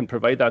think I can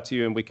provide that to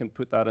you, and we can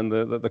put that in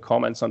the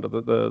comments under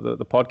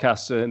the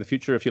podcast in the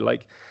future if you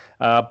like.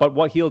 But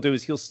what he'll do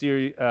is he'll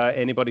steer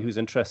anybody who's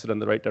interested in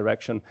the right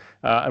direction.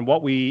 And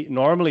what we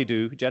normally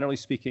do, generally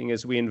speaking,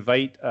 is we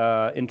invite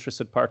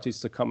interested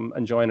parties to come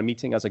and join a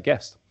meeting as a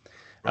guest.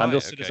 and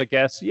they'll sit as a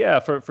guest,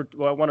 for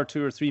one or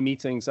two or three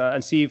meetings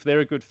and see if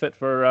they're a good fit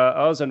for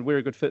us and we're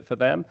a good fit for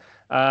them.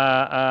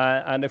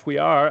 And if we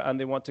are, and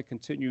they want to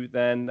continue,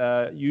 then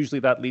usually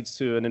that leads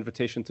to an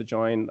invitation to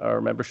join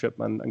our membership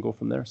and go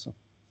from there. So.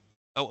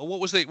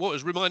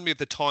 Remind me of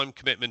the time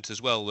commitment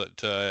as well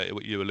that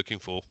you were looking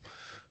for.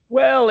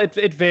 Well,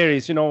 it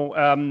varies,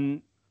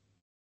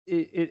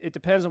 It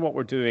depends on what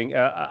we're doing.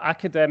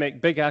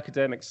 Big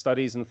academic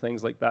studies and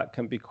things like that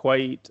can be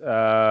quite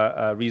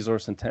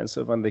resource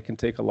intensive, and they can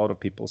take a lot of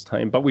people's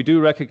time. But we do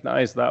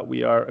recognize that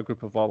we are a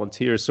group of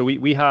volunteers. So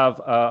we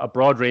have a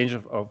broad range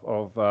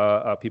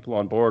of people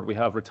on board. We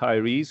have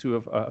retirees who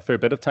have a fair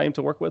bit of time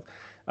to work with.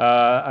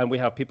 And we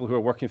have people who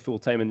are working full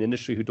time in the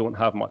industry who don't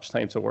have much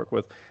time to work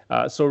with.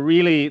 So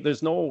really,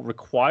 there's no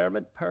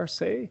requirement per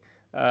se.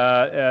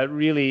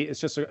 Really, it's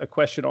just a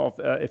question of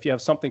if you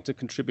have something to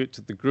contribute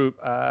to the group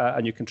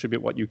and you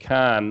contribute what you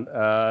can,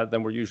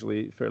 then we're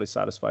usually fairly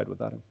satisfied with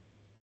that.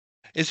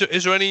 Is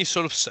there any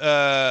sort of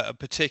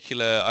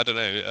particular, I don't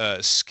know,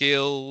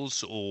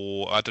 skills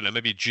or I don't know,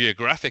 maybe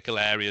geographical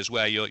areas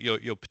where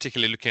you're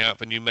particularly looking out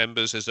for new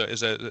members?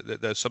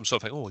 There's some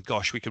sort of thing, oh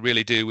gosh, we could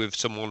really do with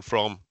someone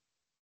from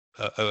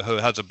who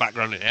has a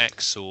background in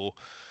X or?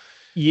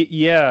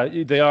 Yeah,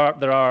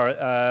 there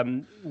are.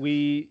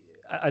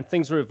 And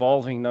things are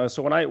evolving now.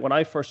 So when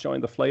I first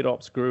joined the Flight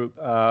Ops group,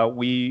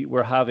 we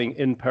were having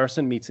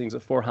in-person meetings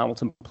at 4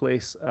 Hamilton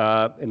Place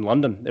in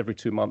London every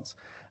 2 months,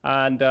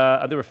 and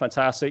they were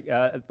fantastic.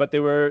 But they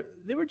were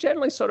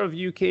generally sort of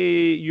UK,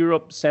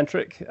 Europe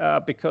centric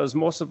because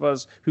most of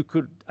us who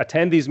could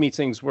attend these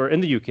meetings were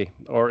in the UK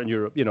or in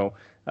Europe,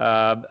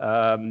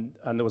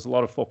 and there was a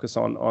lot of focus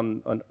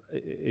on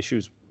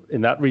issues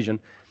in that region.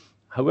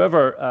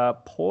 However,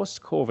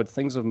 post-COVID,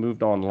 things have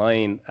moved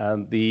online,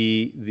 and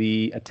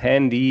the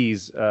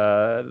attendees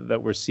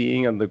that we're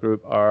seeing in the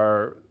group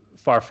are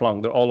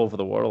far-flung. They're all over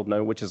the world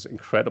now, which is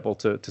incredible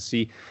to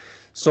see.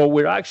 So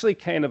we're actually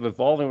kind of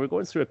evolving. We're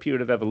going through a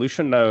period of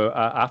evolution now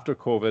after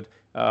COVID,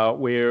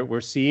 where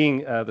we're seeing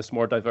this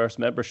more diverse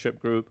membership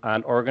group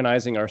and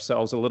organizing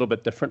ourselves a little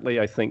bit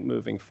differently, I think,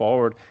 moving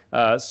forward.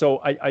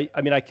 So I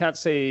mean, I can't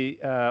say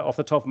off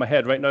the top of my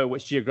head right now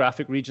which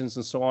geographic regions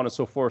and so on and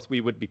so forth we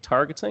would be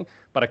targeting,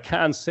 but I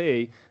can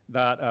say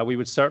that we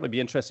would certainly be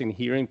interested in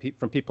hearing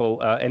from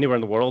people anywhere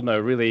in the world now,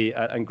 really,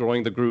 and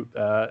growing the group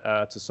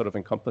to sort of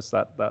encompass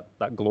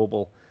that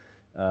global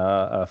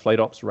flight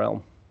ops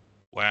realm.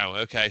 Wow.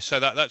 Okay. So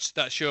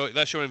that's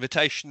your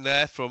invitation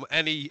there from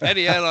any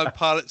airline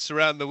pilots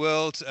around the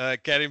world.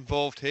 Get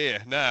involved here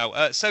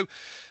now. So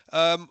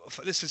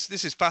this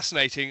is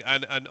fascinating,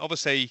 and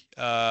obviously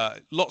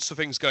lots of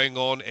things going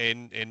on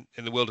in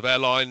the world of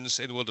airlines,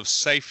 in the world of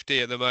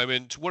safety at the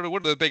moment. What are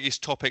the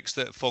biggest topics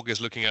that FOG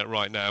is looking at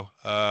right now?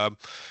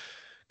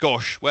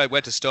 Gosh, where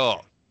to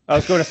start? I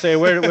was going to say,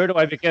 where do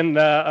I begin?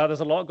 There's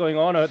a lot going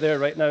on out there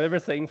right now.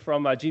 Everything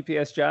from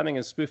GPS jamming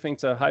and spoofing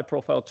to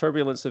high-profile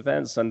turbulence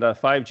events and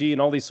 5G and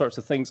all these sorts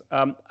of things.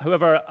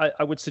 However,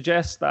 I would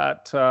suggest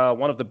that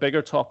one of the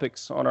bigger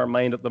topics on our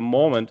mind at the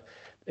moment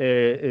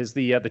is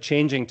the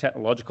changing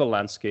technological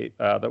landscape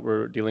that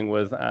we're dealing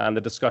with, and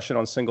the discussion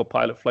on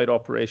single-pilot flight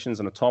operations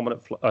and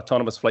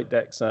autonomous flight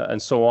decks and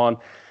so on.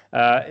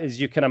 As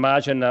you can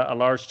imagine, a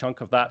large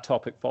chunk of that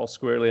topic falls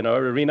squarely in our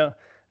arena.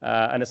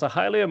 And it's a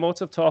highly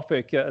emotive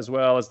topic as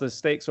well, as the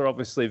stakes are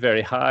obviously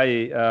very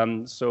high.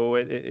 So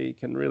it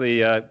can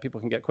really,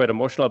 people can get quite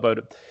emotional about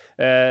it.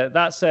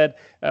 That said,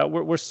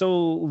 we're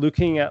still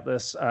looking at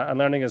this and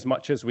learning as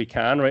much as we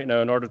can right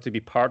now in order to be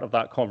part of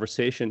that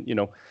conversation,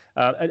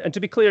 And to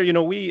be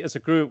clear, we as a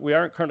group, we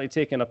aren't currently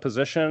taking a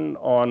position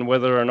on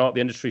whether or not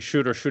the industry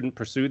should or shouldn't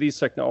pursue these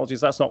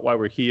technologies. That's not why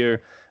we're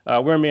here.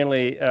 We're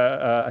mainly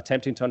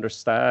attempting to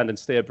understand and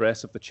stay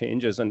abreast of the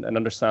changes and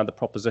understand the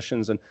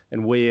propositions and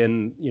weigh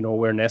in,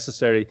 where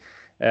necessary.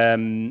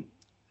 In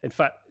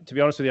fact, to be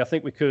honest with you, I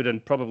think we could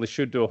and probably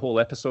should do a whole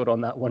episode on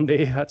that one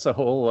day. That's a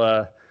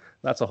whole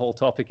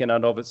topic in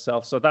and of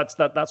itself. So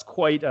that's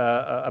quite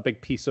a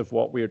big piece of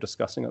what we're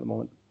discussing at the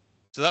moment.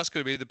 So that's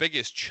going to be the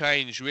biggest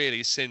change,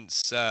 really,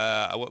 since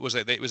what was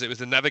it? It was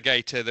the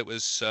Navigator that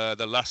was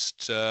the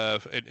last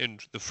in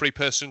the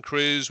 3-person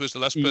cruise was the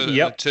last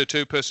yep.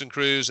 2-person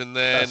cruise, and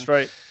then that's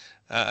right.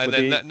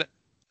 And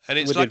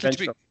it's likely to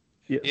be.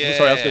 Yeah.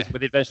 Sorry, I was with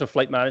the invention of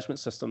flight management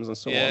systems and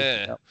so on.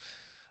 Yeah.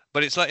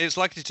 But it's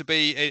likely to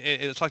be.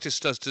 It's likely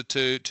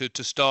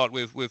to start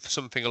with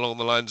something along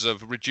the lines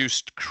of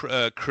reduced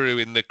crew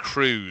in the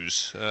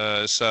cruise.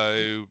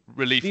 So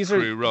relief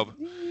crew, Rob.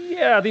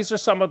 Yeah, these are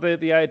some of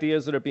the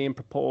ideas that are being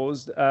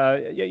proposed.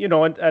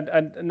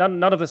 And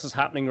none of this is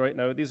happening right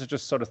now. These are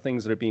just sort of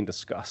things that are being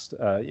discussed.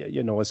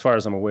 As far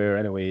as I'm aware,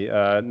 anyway,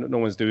 no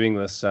one's doing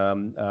this.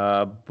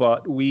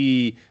 But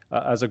we,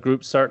 as a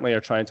group, certainly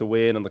are trying to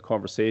weigh in on the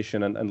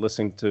conversation and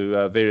listening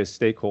to various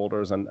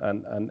stakeholders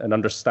and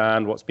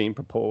understand what's being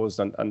proposed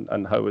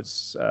and how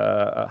it's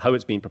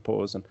being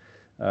proposed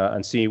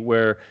and see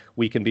where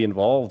we can be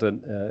involved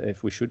and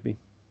if we should be.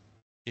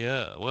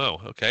 Yeah,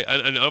 well, okay,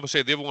 and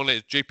obviously the other one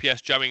is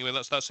GPS jamming. I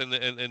mean, that's in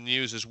the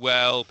news as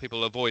well.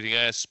 People avoiding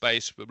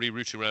airspace, but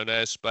rerouting around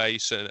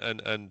airspace,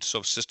 and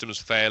sort of systems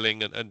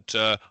failing, and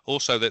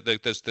also that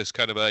there's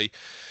kind of a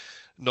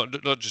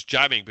not just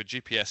jamming, but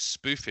GPS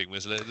spoofing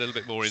was a little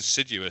bit more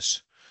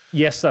insidious.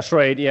 Yes, that's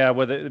right. Yeah,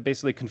 with it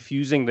basically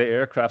confusing the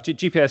aircraft.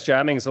 GPS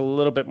jamming is a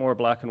little bit more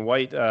black and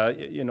white.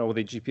 You know,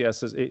 the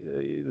GPS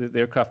the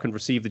aircraft can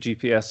receive the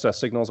GPS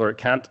signals or it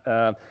can't.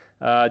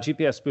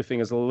 GPS spoofing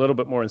is a little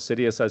bit more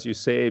insidious, as you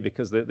say,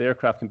 because the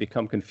aircraft can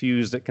become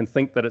confused. It can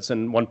think that it's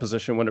in one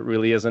position when it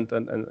really isn't,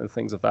 and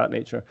things of that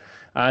nature.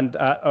 And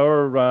at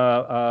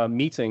our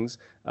meetings,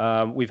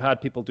 we've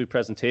had people do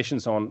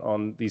presentations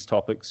on these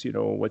topics, you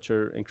know, which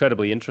are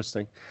incredibly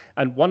interesting.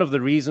 And one of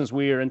the reasons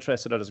we are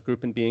interested as a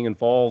group in being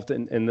involved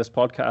in this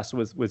podcast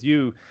with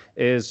you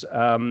is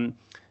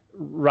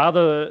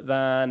rather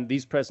than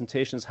these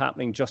presentations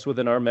happening just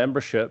within our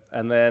membership,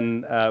 and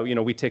then you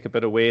know, we take a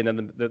bit away and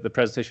then the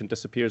presentation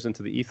disappears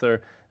into the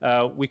ether,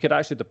 we could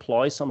actually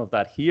deploy some of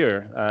that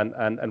here,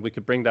 and we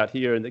could bring that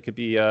here, and it could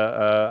be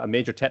a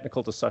major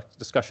technical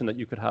discussion that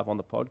you could have on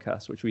the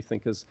podcast, which we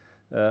think is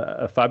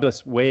a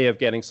fabulous way of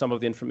getting some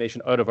of the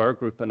information out of our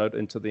group and out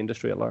into the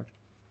industry at large.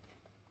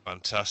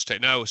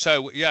 Fantastic. No,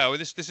 so yeah, well,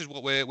 this is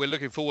what we're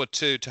looking forward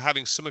to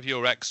having some of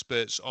your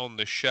experts on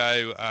the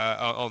show,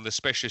 on the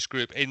specialist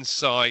group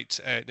insight,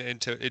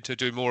 into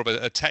doing more of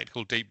a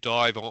technical deep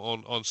dive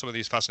on some of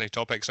these fascinating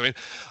topics. I mean,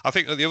 I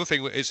think the other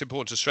thing it's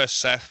important to stress,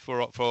 Seth,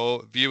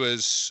 for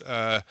viewers,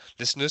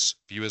 listeners,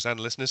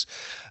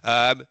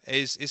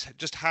 is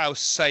just how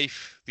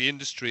safe the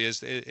industry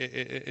is.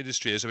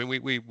 I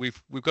mean,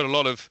 we've got a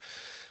lot of.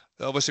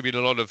 Obviously been a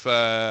lot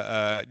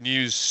of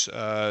news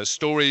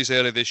stories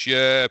earlier this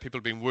year. People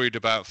have been worried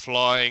about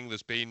flying.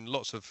 There's been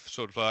lots of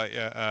sort of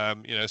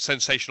you know,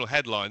 sensational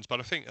headlines.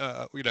 But I think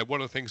you know, one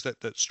of the things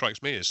that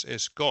strikes me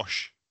is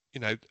gosh, you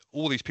know,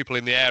 all these people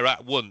in the air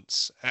at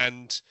once,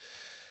 and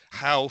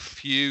how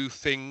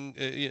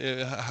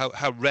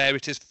how rare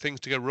it is for things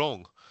to go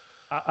wrong.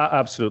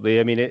 Absolutely.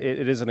 I mean,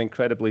 it is an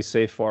incredibly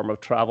safe form of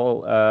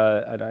travel,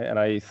 and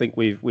I think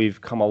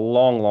we've come a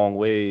long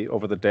way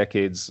over the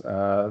decades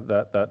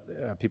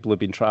that people have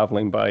been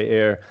traveling by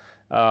air.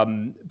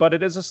 But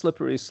it is a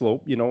slippery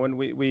slope, you know, and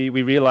we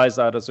realize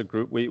that as a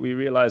group. We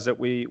realize that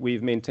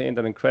we've maintained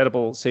an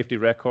incredible safety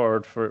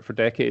record for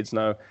decades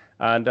now.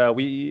 And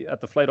we at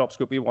the Flight Ops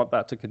Group, we want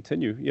that to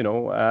continue, you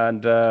know,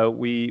 and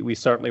we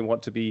certainly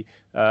want to be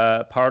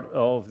part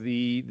of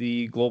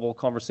the global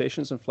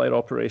conversations in flight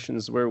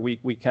operations where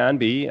we can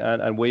be,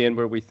 and weigh in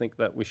where we think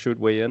that we should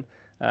weigh in,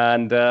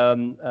 and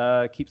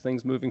keep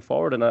things moving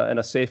forward in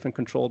a safe and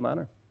controlled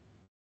manner.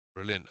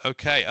 Brilliant.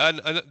 Okay, and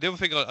the other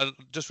thing I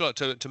just like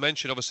to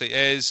mention, obviously,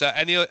 is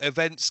any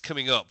events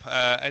coming up.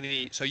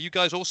 So you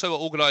guys also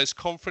organise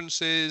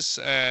conferences,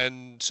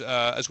 and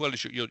as well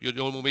as your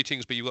normal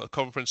meetings, but you've got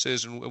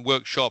conferences and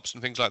workshops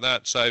and things like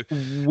that. So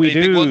we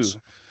do. Big ones?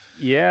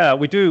 Yeah,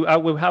 we do.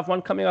 We'll have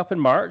one coming up in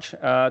March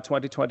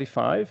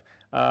 2025,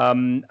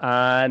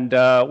 and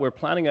we're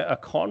planning a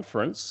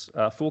conference,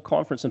 a full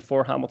conference in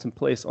 4 Hamilton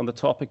Place on the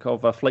topic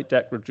of flight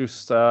deck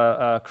reduced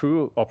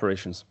crew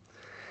operations.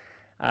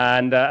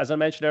 And as I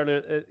mentioned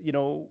earlier, you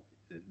know,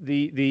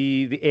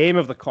 the aim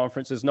of the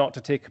conference is not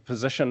to take a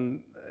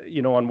position,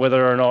 you know, on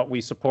whether or not we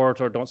support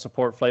or don't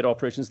support flight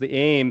operations. The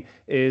aim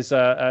is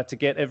to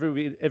get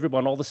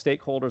everyone, all the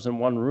stakeholders in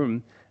one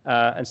room,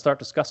 and start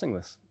discussing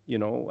this, you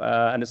know.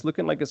 And it's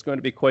looking like it's going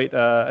to be quite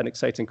an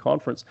exciting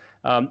conference.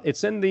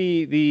 It's in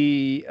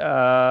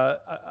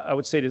I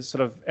would say, the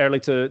sort of early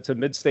to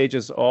mid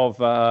stages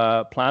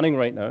of planning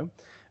right now.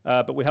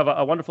 But we have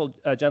a wonderful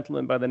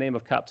gentleman by the name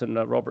of Captain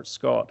Robert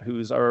Scott,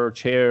 who's our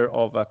chair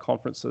of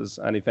conferences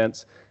and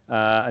events,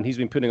 and he's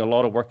been putting a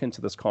lot of work into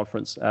this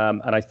conference.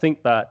 And I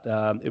think that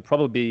it'll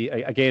probably be,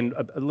 again,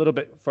 a little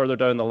bit further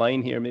down the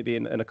line here, maybe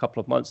in a couple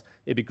of months.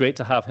 It'd be great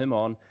to have him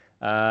on,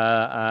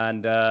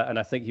 and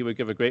I think he would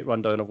give a great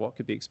rundown of what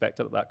could be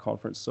expected at that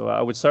conference. So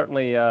I would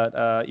certainly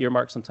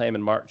earmark some time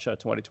in March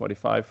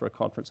 2025 for a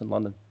conference in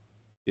London.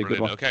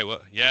 Okay,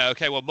 well, yeah,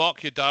 okay, well,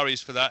 mark your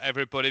diaries for that,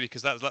 everybody,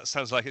 because that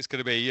sounds like it's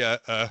going to be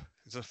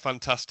it's a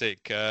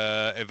fantastic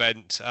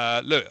event.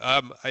 Look,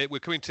 we're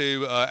coming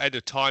to end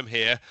of time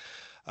here.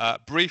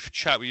 Brief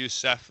chat with you,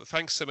 Seth.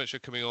 Thanks so much for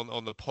coming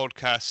on the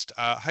podcast.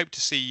 Hope to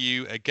see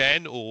you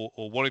again, or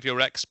one of your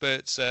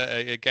experts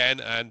again,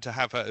 and to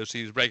have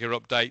these regular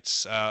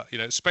updates, you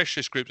know,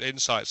 specialist group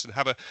insights, and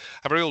have a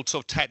real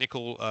sort of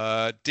technical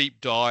deep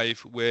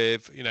dive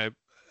with, you know,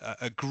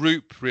 a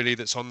group really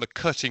that's on the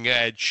cutting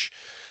edge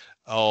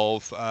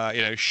of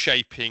you know,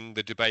 shaping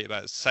the debate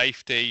about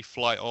safety,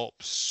 flight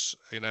ops,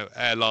 you know,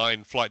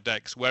 airline, flight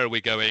decks. Where are we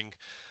going?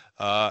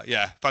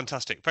 Yeah,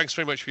 fantastic. Thanks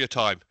very much for your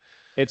time.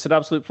 It's an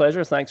absolute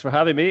pleasure. Thanks for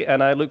having me,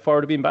 and I look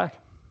forward to being back.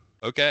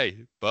 Okay,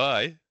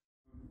 bye.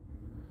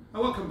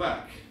 And welcome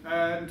back.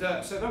 And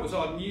so that was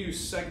our new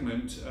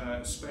segment,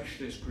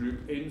 Specialist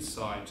Group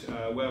Insight,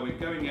 where we're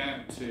going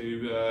out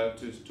to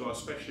our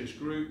specialist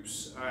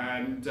groups,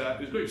 and it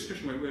was a great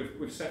discussion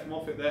with Seth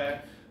Moffat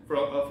there.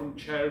 from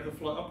chair of the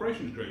Flight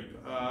Operations Group,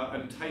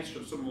 and a taster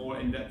of some more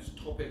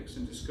in-depth topics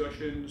and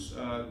discussions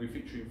we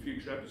feature in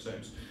future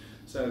episodes.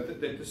 So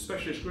the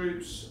specialist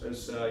groups,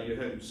 as you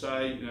heard him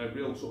say,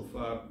 real sort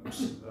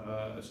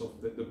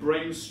of the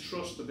brains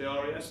trust of the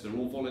RAS. They're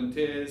all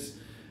volunteers.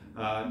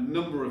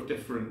 Number of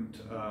different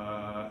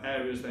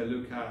areas they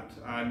look at,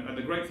 and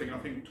the great thing I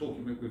think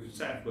talking with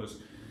Seth was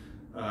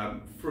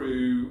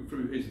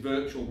through his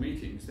virtual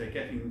meetings, they're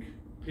getting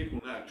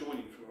people now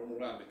joining from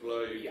all around the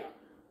globe. Yeah.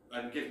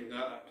 And giving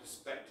that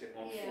perspective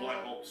on flight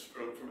ops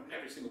from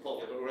every single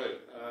part of the road.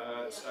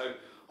 So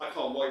I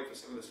can't wait for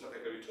some of the stuff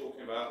they're going to be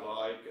talking about,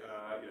 like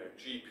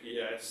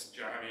GPS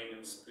jamming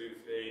and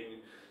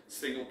spoofing,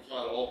 single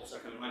pilot ops.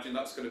 I can imagine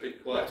that's going to be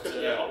quite. That's going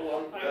to be a hot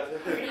one. I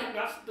think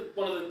that's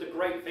one of the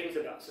great things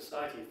about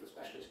society is the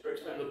specialist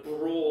groups and the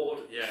broad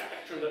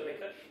spectrum that they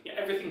could.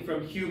 Everything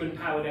from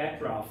human-powered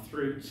aircraft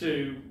through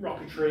to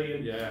rocketry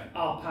and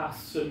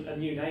RPAS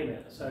and you name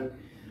it. So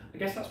I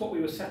guess that's what we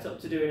were set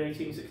up to do in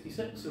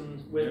 1866,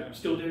 and we're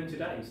still doing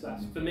today. So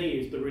that's, for me,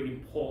 is the really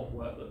important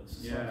work that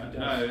society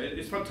does. No,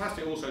 it's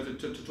fantastic also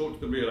to talk to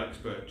the real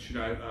experts.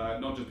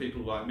 Not just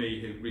people like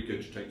me who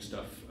regurgitate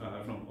stuff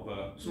from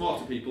other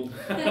smarter people.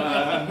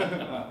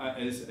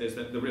 Is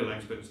that the real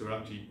experts who are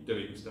actually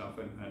doing stuff,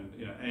 and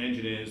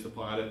engineers, the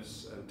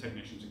pilots,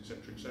 technicians,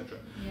 etc., etc.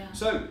 Yeah.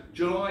 So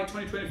July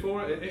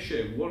 2024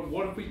 issue.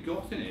 What have we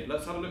got in it?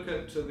 Let's have a look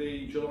at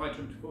the July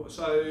 2024.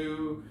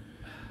 So.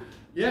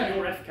 Yeah,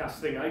 your FCAS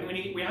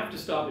thing. We have to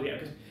start with it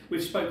because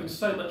we've spoken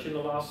so much in the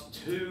last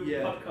two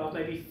podcasts,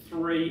 maybe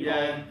three,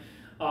 on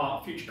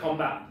our Future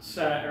Combat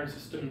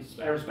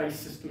Aerospace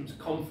Systems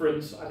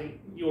Conference. I think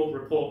your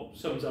report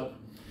sums up.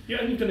 Yeah,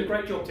 and you've done a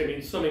great job, Tim,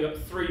 in summing up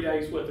 3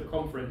 days worth of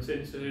conference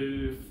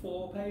into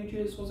 4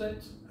 pages, was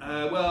it?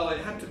 Well, it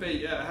had to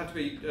be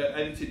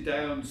edited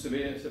down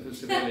severely for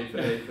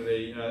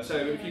the. So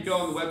if you go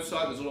on the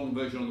website, there's a long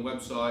version on the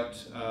website,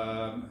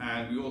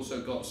 and we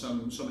also got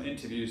some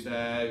interviews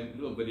there,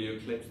 little video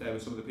clips there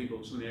with some of the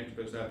people, some of the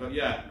experts there. But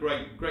yeah,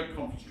 great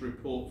conference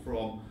report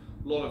from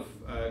a lot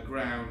of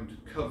ground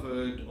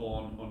covered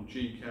on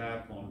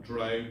GCAP, on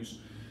drones.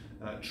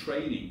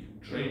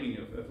 Training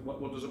of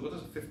what does a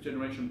 5th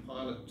generation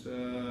pilot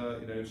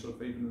sort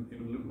of even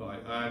look like,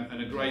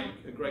 and a great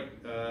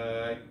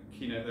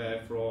keynote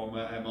there from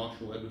Air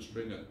Marshal Edward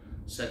Stringer,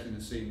 setting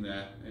the scene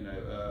there,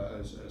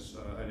 as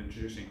and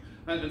introducing,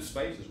 and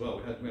space as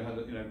well. We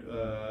had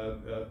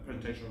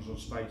presentations on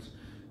space,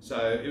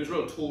 so it was a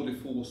real tour de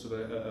force of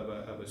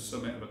a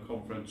summit, of a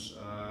conference,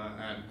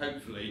 and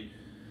hopefully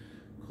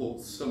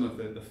caught some of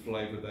the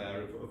flavour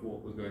there of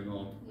what was going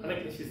on. I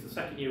think this is the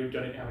second year we've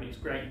done it now, and it's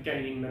great,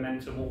 gaining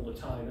momentum all the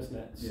time, isn't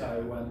it? Yeah.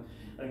 So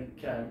I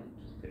think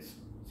it's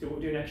see what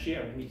we'll do next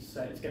year. I think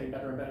it's getting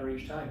better and better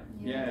each time.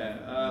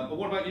 Yeah. But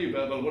what about you,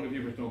 Bella? What have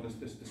you written on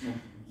this month?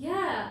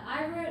 Yeah,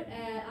 I wrote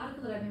an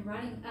article that I've been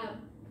writing,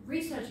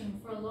 researching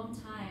for a long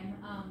time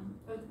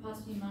over the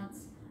past few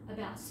months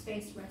about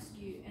space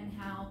rescue and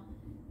how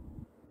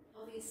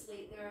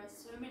obviously there are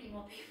so many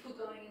more people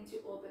going into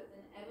orbit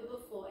than ever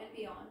before and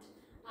beyond.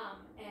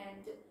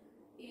 And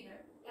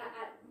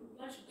at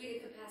much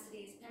bigger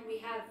capacities, and we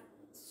have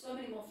so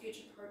many more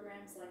future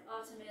programs like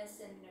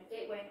Artemis and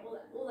Gateway and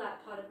all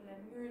that part of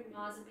Moon,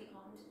 Mars, and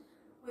beyond,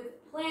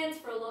 with plans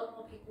for a lot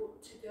more people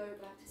to go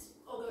back to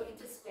or go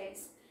into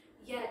space.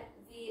 Yet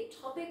the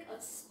topic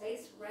of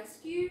space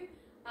rescue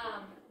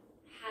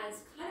has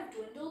kind of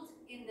dwindled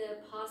in the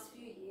past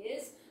few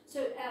years.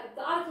 So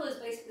the article is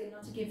basically,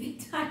 not to give the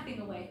entire thing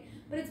away,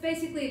 but it's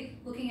basically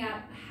looking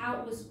at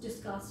how it was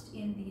discussed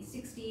in the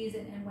 60s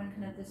and when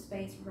kind of the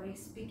space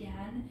race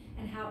began,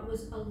 and how it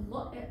was a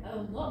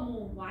lot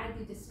more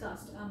widely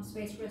discussed.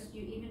 Space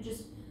rescue, even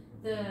just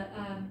the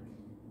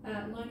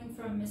learning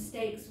from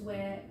mistakes,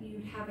 where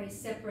you have a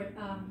separate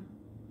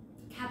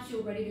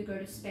capsule ready to go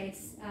to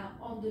space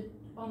on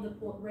the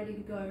port, ready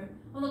to go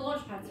on the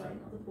launch pad. Sorry,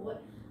 not the port.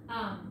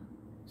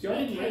 See, I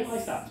didn't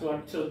realise that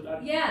until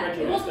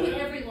it wasn't with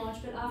every launch,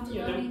 but after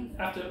learning.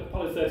 After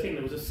Apollo 13,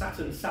 there was a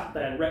Saturn sat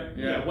there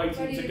waiting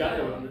ready to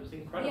go, and it's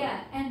incredible.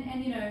 Yeah,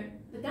 and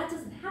but that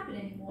doesn't happen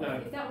anymore. No.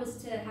 If that was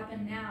to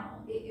happen now,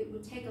 it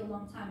would take a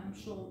long time. I'm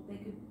sure they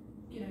could,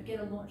 get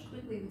a launch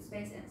quickly with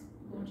SpaceX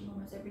launching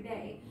almost every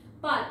day.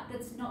 But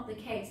that's not the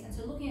case. And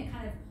so looking at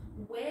kind of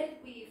where did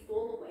we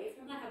fall away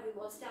from that? Have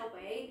we lost our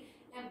way?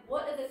 And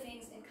what are the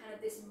things in kind of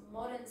this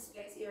modern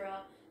space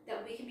era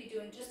that we can be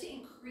doing just to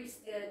increase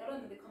not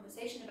only the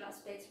conversation about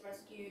space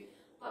rescue,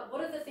 but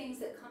what are the things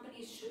that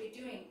companies should be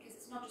doing? Because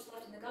it's not just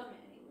left in the government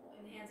anymore,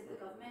 in the hands of the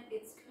government,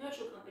 it's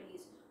commercial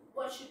companies.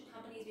 What should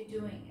companies be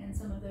doing? And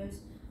some of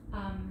those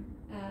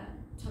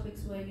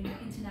topics were,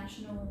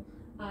 international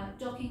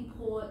docking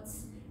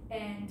ports,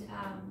 and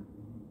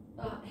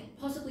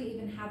possibly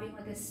even having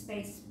like a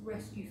space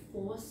rescue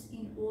force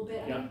in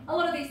orbit. Yeah. I mean, a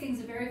lot of these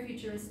things are very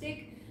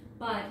futuristic,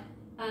 but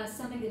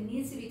something that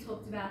needs to be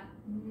talked about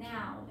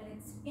now, and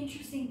it's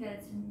interesting that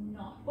it's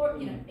not, or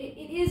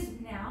it is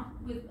now,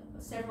 with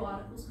several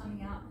articles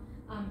coming out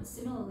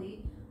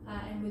similarly,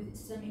 and with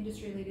some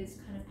industry leaders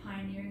kind of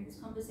pioneering this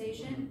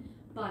conversation.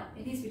 but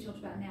it needs to be talked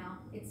about now.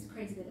 It's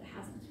crazy that it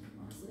hasn't,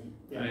 honestly.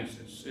 Yeah. And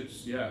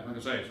it's yeah, like I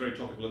say, it's very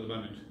topical at the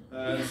moment.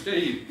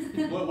 Steve,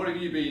 what have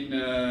you been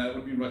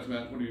writing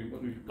about?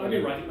 I've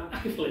been writing about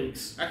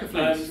acafleagues.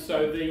 Acafleagues.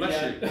 So the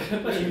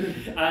Bless you.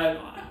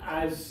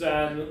 as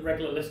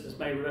regular listeners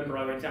may remember,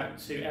 I went out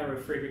to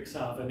Aero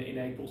Friedrichshafen in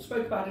April.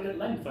 Spoke about it at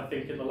length, I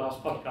think, in the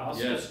last podcast.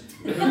 Yes.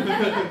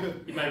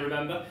 You may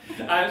remember.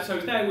 So I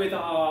was there with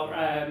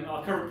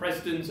our current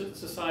president of the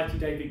society,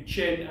 David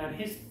Chin, and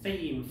his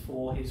theme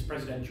for his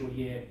presidential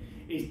year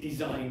is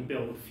design,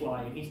 build,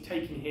 fly. And he's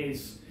taking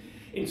his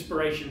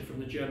inspiration from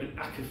the German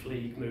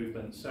Acaflieg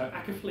movement. So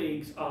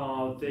Acafleagues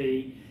are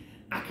the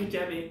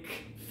academic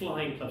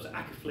flying clubs,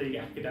 Acaflieg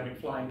academic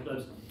flying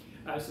clubs.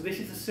 So this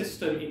is a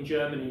system in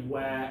Germany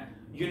where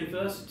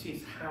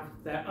universities have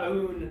their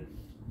own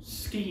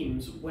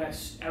schemes where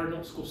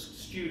aeronautical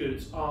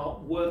students are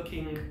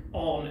working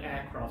on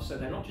aircraft. So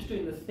they're not just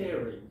doing the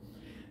theory,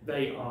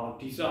 they are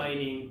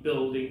designing,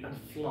 building and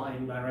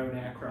flying their own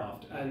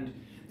aircraft. And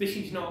this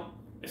is not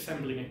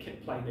assembling a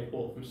kit plane they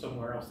bought from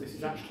somewhere else. This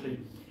is actually,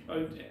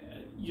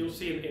 you'll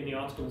see in the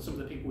article and some of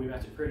the people we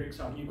met at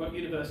Friedrichshafen, you've got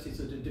universities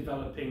that are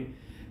developing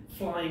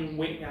flying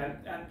wing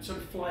sort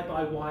of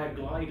fly-by-wire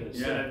gliders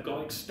that have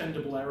got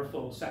extendable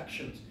aerofoil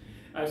sections.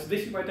 So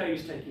this is where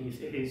Dave's taking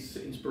his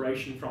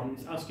inspiration from.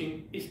 He's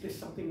asking, is this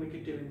something we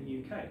could do in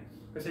the UK?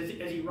 Because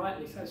as he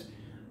rightly says,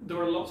 there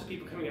are lots of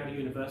people coming out of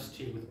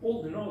university with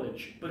all the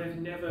knowledge, but have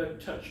never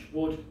touched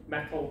wood,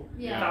 metal,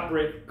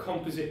 fabric,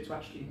 composite to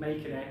actually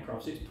make an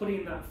aircraft. So it's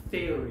putting that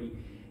theory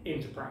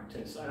into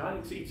practice, and I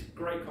think it's a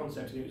great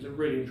concept, and it was a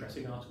really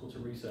interesting article to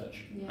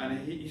research. Yeah.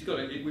 And we've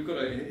got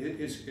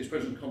his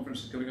president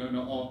conference is coming on in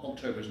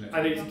October, isn't it?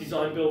 And it's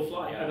design, build,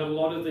 fly, and a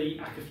lot of the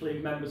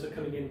Acafleague members are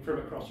coming in from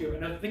across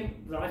Europe. And I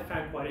think that I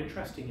found quite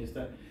interesting is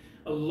that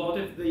a lot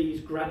of these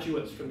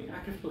graduates from the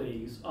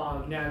Acafleagues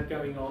are now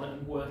going on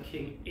and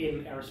working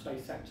in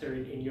aerospace sector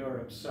in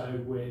Europe, so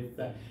with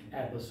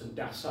Airbus and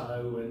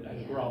Dassault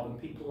and Grab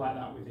and people like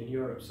that within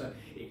Europe. So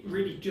it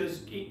really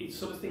does, it's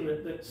sort of thing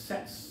that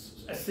sets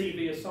a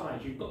CV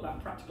aside. You've got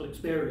that practical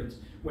experience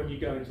when you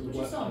go into the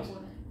workplace. So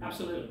important.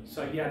 Absolutely.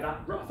 So yeah,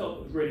 that I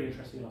thought was a really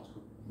interesting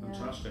article.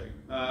 Fantastic.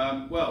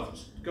 Well,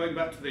 going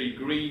back to the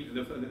green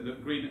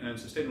and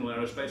sustainable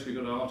aerospace, we've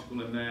got an article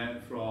in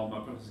there from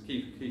Professor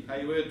Keith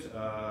Hayward,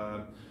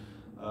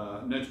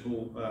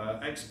 notable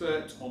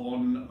expert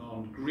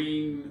on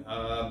green,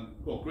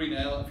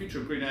 future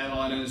of green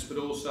airliners, but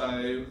also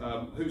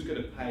who's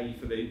going to pay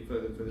for the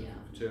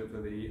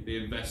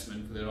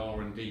investment, for the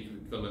R&D, for the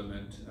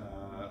development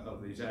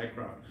of these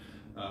aircraft.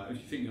 If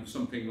you think of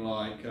something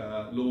like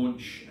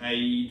launch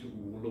aid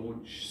or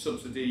launch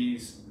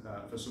subsidies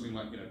for something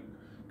like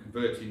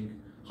converting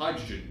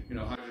hydrogen,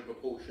 hydrogen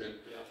propulsion.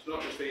 It's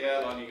not just the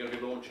airline you're going to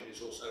be launching;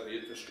 it's also the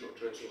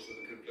infrastructure, it's also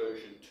the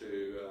conversion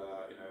to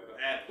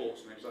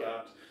airports and things like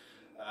that.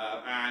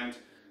 And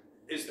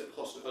is there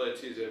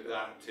possibilities of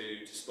that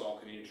to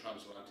spark a new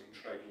transatlantic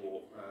trade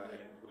war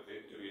with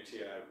the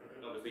WTO?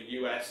 Not of the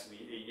US and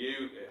the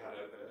EU, it had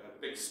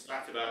a big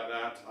spat about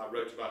that. I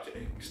wrote about it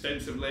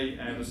extensively.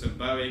 Airbus and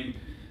Boeing,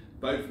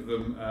 both of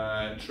them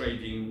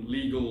trading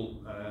legal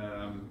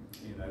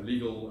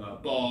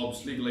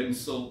barbs, legal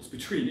insults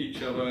between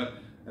each other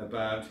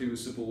about who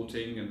was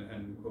supporting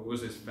and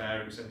was this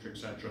fair, etc.,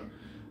 etc.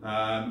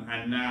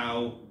 And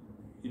now,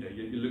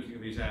 you're looking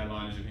at these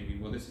airliners and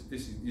thinking, well,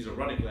 these are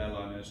radical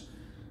airliners.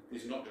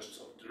 These are not just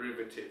sort of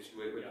derivatives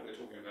we're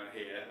talking about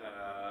here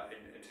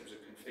in terms of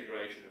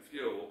configuration of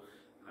fuel.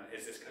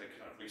 Is this going to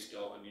kind of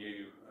restart a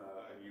new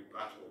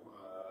battle,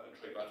 a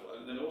trade battle?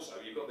 And then also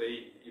you've got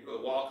the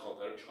wild card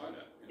there of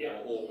China,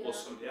 or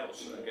somebody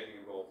else getting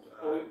involved.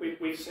 Well,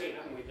 we've seen,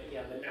 haven't we,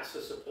 that the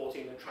NASA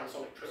supporting the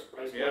transonic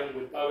trust-based plane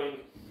with Boeing.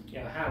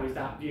 How is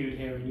that viewed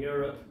here in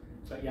Europe?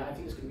 So I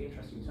think it's going to be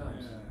interesting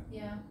times.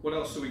 Yeah. What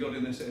else have we got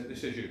in this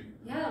issue?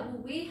 Yeah,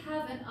 well, we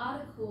have an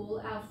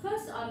article, our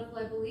first article,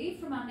 I believe,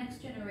 from our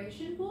Next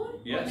Generation board,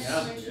 Yes.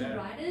 Next Generation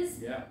Writers,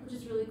 Yeah. which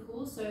is really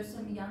cool. So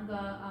some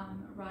younger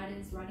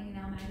writers writing in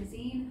our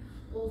magazine,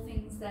 all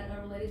things that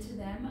are related to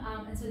them.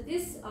 And so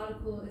this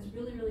article is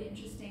really, really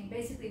interesting.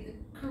 Basically, the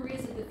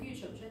careers of the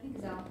future, which I think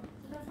is our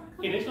front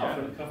cover. It is our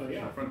front cover,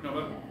 yeah. Front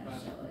cover.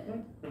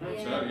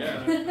 Yeah, show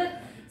it.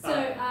 Mhm. So,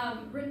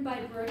 written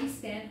by Brodie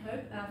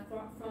Stanhope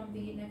from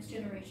the Next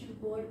Generation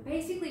board,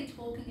 basically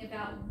talking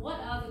about what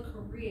are the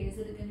careers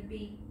that are going to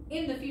be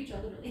in the future,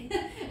 literally,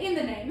 in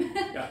the name.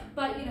 Yeah.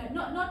 But,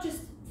 not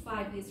just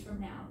 5 years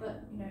from now,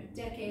 but,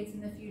 decades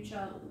in the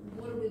future.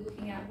 What are we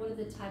looking at? What are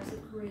the types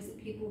of careers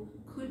that people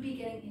could be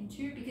getting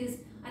into? Because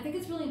I think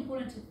it's really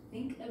important to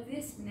think of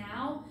this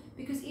now,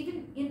 because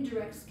even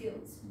indirect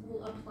skills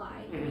will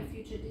apply in the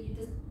future.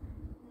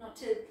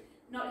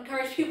 Not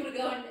encourage people to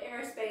go into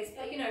aerospace,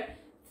 but,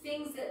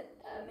 things that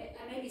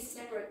are maybe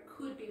separate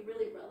could be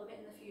really relevant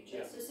in the future.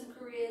 Yeah. So some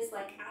careers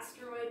like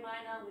asteroid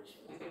miner, which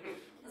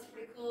that's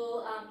pretty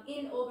cool,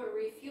 in-orbit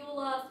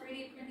refueler,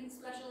 3D printing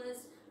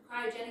specialist,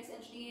 cryogenics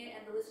engineer,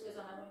 and the list goes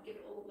on. I won't give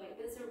it all away,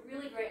 but it's a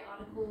really great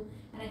article,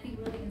 and I think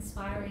really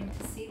inspiring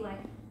to see like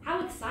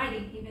how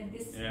exciting even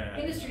this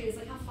industry is,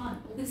 like how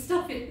fun all this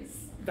stuff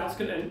is. That's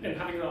good, and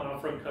having that on our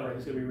front cover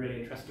is going to be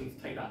really interesting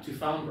to take that to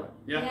Farnborough.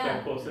 Yeah. So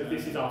of course,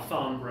 this is our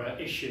Farnborough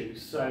issue.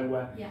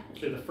 So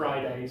actually the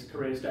Friday's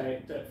Careers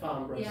Day at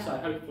Farnborough. Yeah. So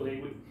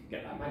hopefully we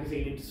get that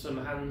magazine into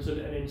some hands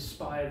and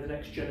inspire the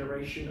next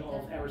generation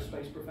of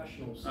aerospace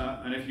professionals.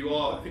 And if you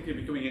are thinking of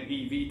becoming an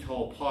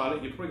eVTOL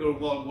pilot, you're probably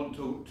going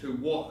to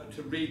want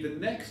to read the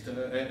next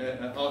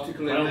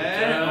article in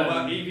there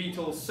about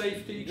eVTOL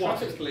safety,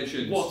 traffic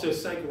collisions. What a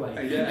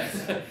segue!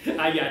 Yes.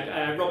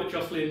 Robert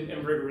Jocelyn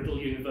Embry-Riddle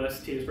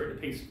University has written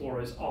a piece for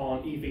us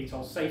on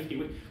eVTOL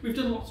safety. We've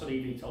done lots on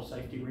eVTOL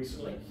safety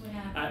recently.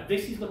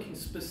 This is looking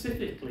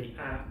specifically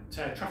at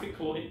traffic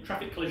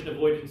collision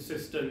avoidance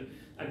system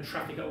and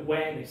traffic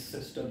awareness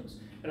systems,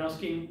 and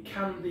asking,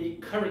 can the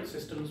current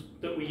systems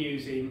that we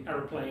use in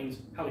aeroplanes,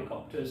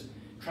 helicopters,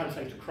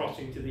 translate across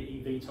into the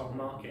eVTOL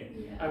market?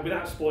 And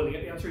without spoiling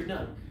it, the answer is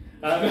no.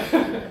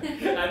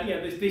 And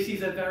this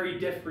is a very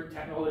different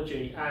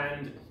technology,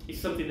 and it's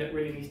something that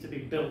really needs to be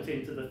built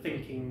into the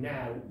thinking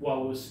now,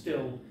 while we're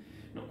still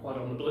not quite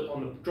on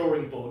the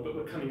drawing board, but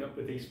we're coming up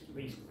with these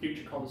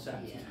future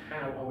concepts.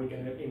 How are we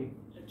going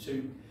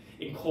to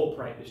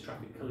incorporate this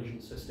traffic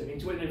collision system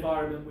into an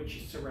environment which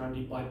is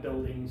surrounded by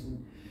buildings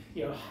and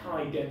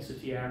high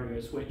density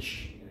areas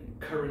which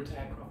current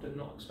aircraft are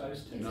not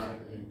exposed to.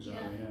 Exactly.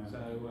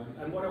 So,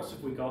 and what else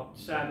have we got?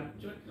 Sam,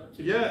 do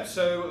you like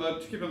to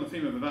to keep on the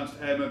theme of advanced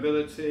air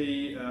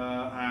mobility,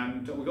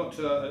 and we got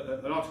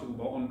an article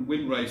on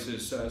wind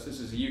racers. So this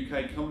is a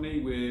UK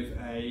company with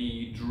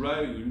a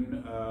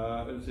drone.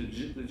 It's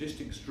a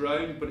logistics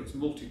drone, but it's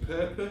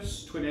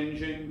multi-purpose,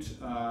 twin-engined,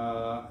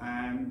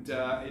 and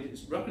it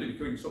is rapidly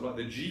becoming sort of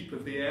like the Jeep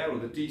of the air, or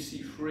the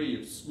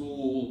DC-3 of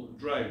small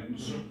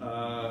drones.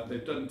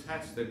 They've done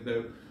tests.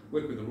 They've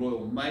worked with the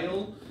Royal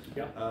Mail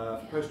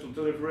for postal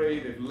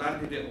delivery. They've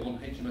landed it on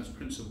HMS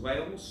Prince of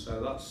Wales,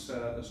 so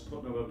that's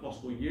put another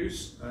possible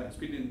use. It's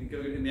been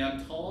going in the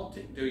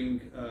Antarctic doing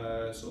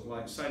sort of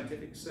like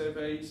scientific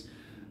surveys,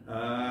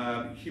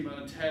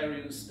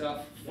 humanitarian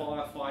stuff,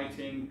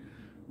 firefighting.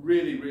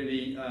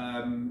 Really,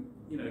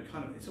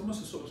 kind of. It's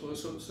almost a sort of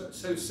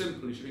so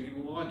simple. You're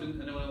thinking, well, why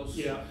didn't anyone else?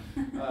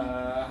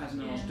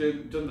 Hasn't anyone else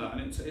done that?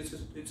 And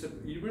it's a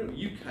real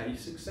UK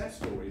success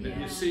story.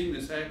 You're seeing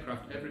this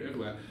aircraft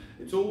everywhere.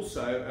 It's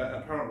also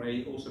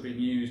apparently also been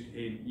used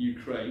in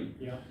Ukraine.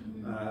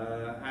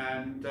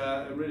 And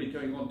really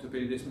going on to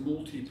be this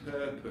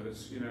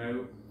multi-purpose,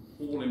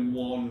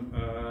 all-in-one,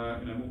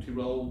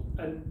 multi-role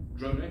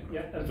drone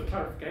aircraft. and for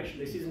clarification,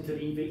 this isn't an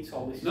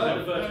eVTOL. This is not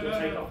a vertical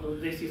takeoff.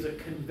 This is a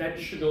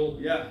conventional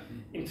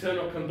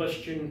internal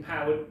combustion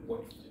powered.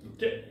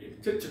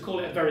 To call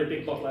it a very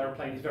big model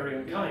aeroplane is very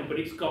unkind, but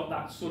it's got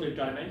that sort of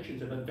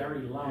dimensions of a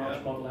very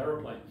large model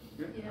aeroplane.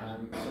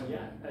 And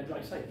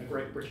like I say, a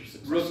great British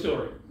success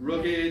story.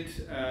 Rugged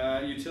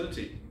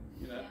utility.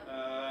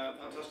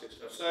 Fantastic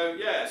stuff. So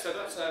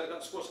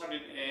that's what's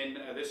happening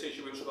in this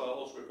issue. We've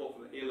also report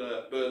from the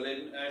ILA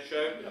Berlin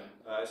show.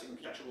 So you can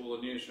catch up all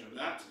the news from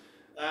that.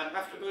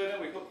 Afterburner,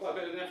 we've got quite a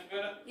bit of an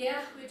afterburner.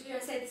 Yeah, we do. I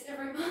say this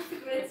every month,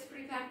 but it's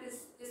pretty packed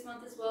this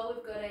month as well.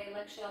 We've got a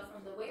lecture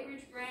from the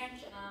Weybridge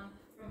branch,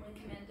 from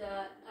Wing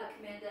Commander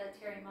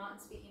Terry Martin,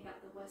 speaking about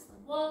the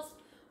Westland Wasp.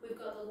 We've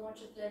got the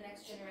launch of the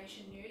Next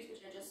Generation News,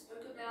 which I just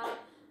spoke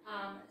about.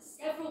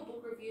 Several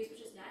book reviews,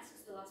 which is nice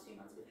because the last few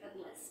months we've had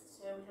less.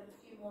 So we have a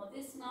few more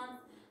this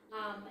month.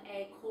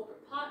 A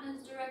corporate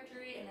partners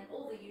directory, and then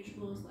all the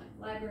usuals like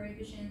library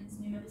visions,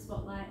 new member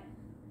spotlight,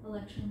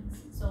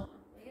 elections, and so on.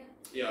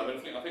 Yeah, I really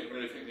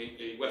think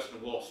the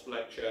Western Wasp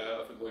lecture,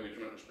 I think Weybridge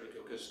was pretty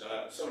cool because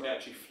somebody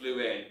actually flew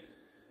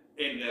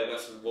in their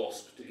Western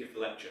Wasp to give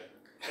the lecture.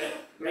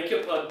 Make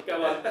your pun,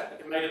 go on.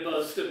 It made a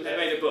buzz, didn't it? It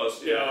made a buzz,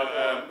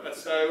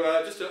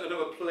 so just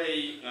another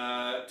plea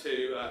to,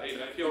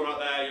 if you're out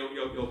there,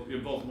 you're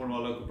involved in one of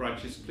our local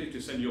branches, please do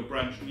send your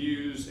branch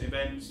news,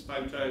 events,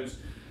 photos.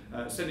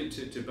 Send it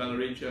to Bella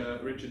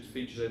Richards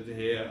features editor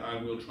here,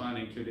 and we'll try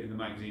and include it in the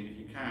magazine if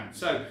you can.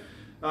 So,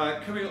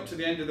 coming up to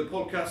the end of the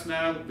podcast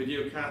now,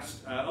 video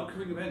cast,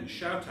 upcoming events,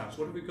 shout-outs,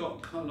 what have we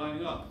got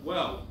lining up?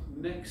 Well,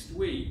 next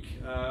week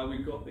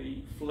we've got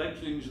the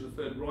fledglings of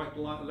the Third Reich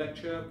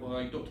lecture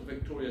by Dr.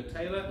 Victoria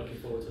Taylor. Looking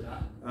forward to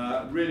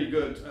that. Really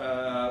good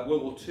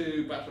World War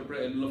II, Battle of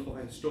Britain,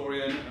 Luftwaffe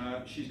historian.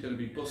 She's going to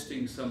be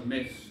busting some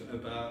myths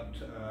about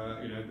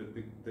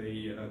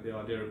the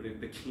idea of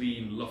the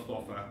clean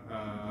Luftwaffe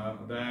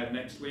there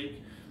next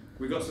week.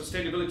 We've got a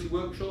sustainability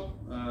workshop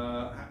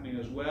happening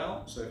as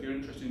well. So if you're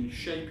interested in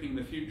shaping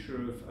the future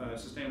of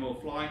sustainable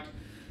flight,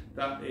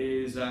 that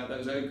is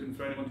open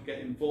for anyone to get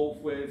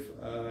involved with.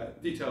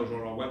 Details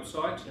are on our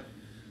website.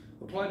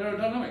 Applied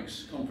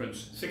Aerodynamics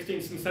Conference.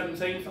 16th and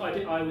 17th,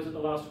 I was at the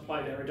last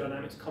Applied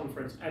Aerodynamics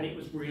Conference, and it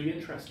was really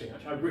interesting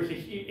actually.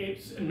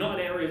 It's not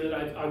an area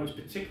that I was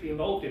particularly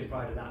involved in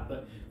prior to that,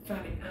 but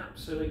found it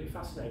absolutely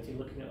fascinating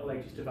looking at the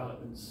latest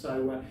developments.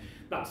 So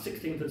that's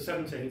 16th and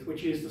 17th,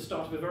 which is the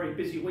start of a very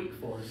busy week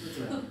for us,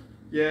 isn't it?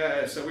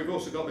 Yeah, so we've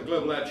also got the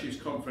Global Air Chiefs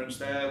Conference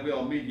there. We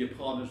are media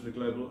partners with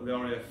the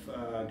RAF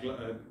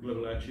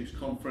Global Air Chiefs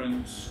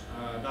Conference.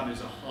 That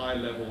is a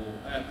high-level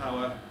air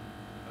power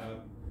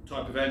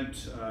type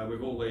event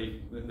with all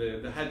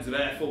the heads of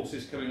air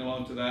forces coming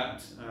along to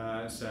that.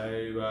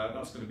 So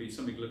that's going to be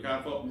something to look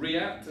out for.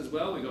 REACT as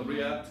well. We've got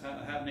REACT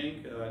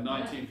happening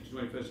 19th to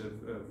 21st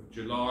of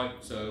July.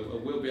 So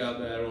we'll be out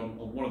there on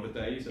one of the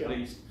days at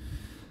least.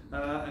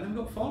 And then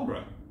we've got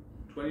Farnborough.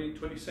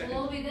 22nd.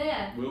 We'll be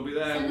there. We'll be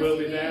there. We'll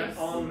be there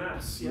en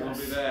masse. Yes.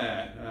 We'll be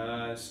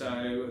there.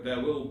 So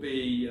there will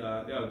be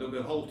there'll be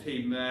a whole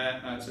team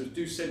there. So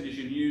do send us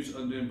your news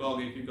under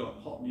embargo if you've got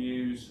hot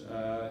news.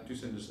 Do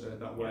send us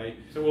that way.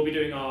 So we'll be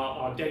doing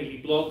our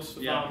daily blogs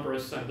for Farnborough.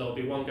 So there'll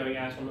be one going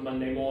out on the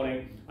Monday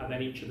morning, and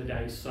then each of the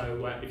days.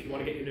 So if you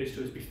want to get your news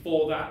to us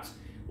before that,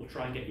 we'll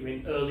try and get you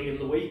in early in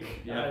the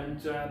week.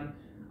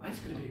 And it's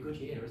going to be a good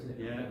year, isn't it?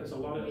 Yeah. There's a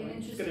lot of.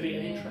 It's going to be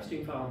an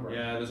interesting Farnborough.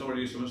 Yeah, there's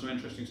already some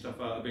interesting stuff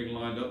being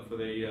lined up for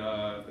the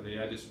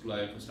air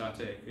display for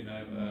static. You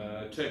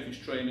know, Turkish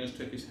trainers,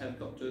 Turkish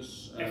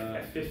helicopters.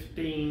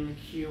 F-15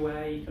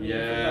 QA.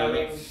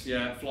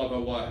 Yeah,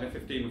 fly-by-wire.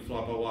 F-15 with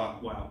fly-by-wire.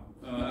 Wow.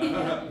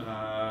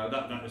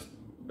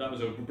 That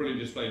was a brilliant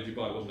display in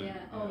Dubai, wasn't it?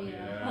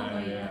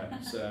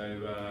 Yeah.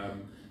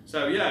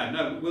 So yeah,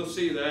 no, we'll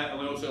see you there, and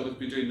we'll also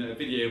be doing the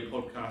video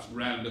podcast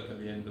roundup at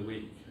the end of the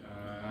week.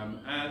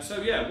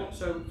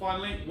 So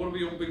finally, what have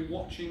we all been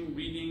watching,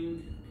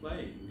 reading,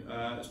 playing?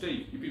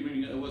 Steve, you've been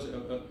reading a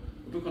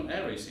book on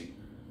air racing.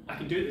 I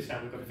can do this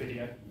now. We've got a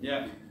video.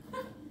 Yeah.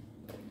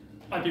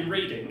 I've been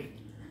reading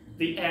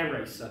The Air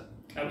Racer,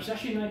 which is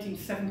actually a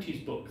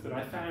 1970s book that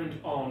I found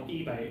on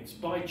eBay. It's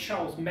by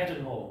Charles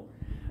Meadenhall.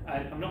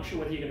 And I'm not sure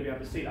whether you're going to be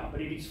able to see that, but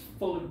it is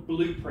full of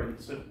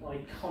blueprints of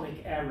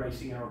iconic air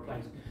racing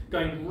aeroplanes,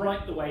 going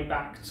right the way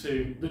back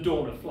to the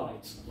dawn of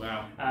flight.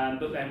 Wow.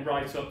 But then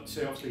right up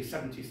to obviously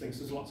 70s things.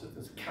 There's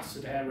a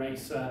Cassard Air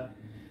Racer,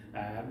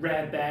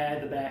 Rare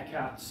Bear, the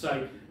Bearcat.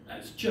 So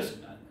it's just,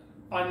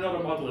 I'm not a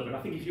modeller, but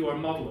I think if you're a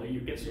modeller, you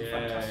get some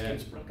fantastic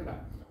inspiration. Look at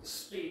that.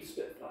 Speed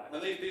Spitfire.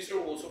 And these are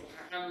all sort of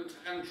hand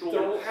drawn.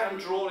 They're all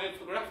hand-drawn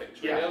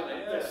infographics, really, aren't they?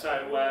 Yeah. So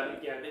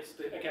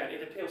again,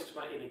 it appeals to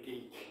my inner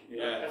geek.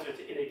 Yeah. As it's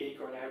an inner geek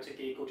or an outer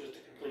geek or just a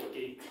complete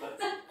geek. But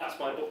that's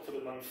my book for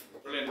the month.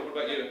 Brilliant. What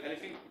about you?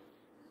 Anything?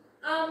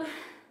 I'm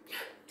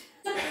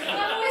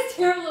always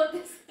terrible at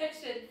this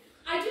section.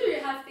 I do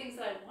have things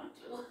that I want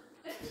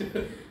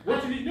to.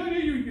 What did you? No,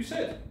 you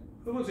said.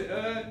 What was it?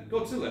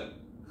 Godzilla.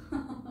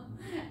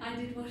 I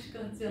did watch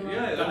Godzilla.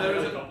 Yeah, and there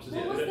was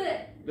what was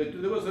it? There's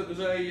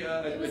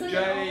a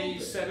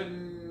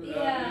J7.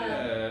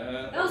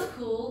 That was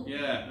cool.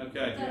 Yeah.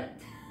 Okay.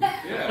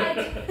 Yeah.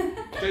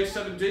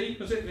 J7D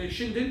was it? The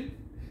Shinden.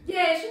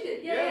 Yeah,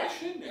 Shinden. Yeah.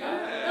 Shinden.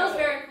 That was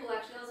very cool.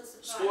 Actually, that was a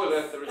surprise.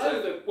 Spoiler: there is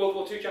the World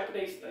War II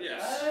Japanese thing.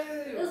 Yes.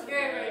 It was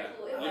very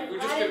cool. We're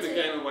just giving the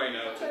game away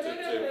now.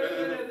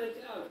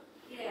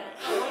 Yeah.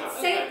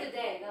 Saved the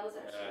day. That was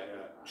actually.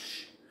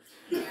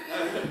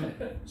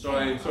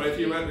 Sorry if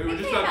you were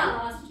just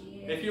last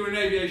year. if you were an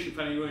aviation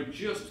fan and you were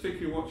just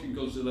thinking of watching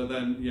Godzilla,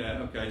 then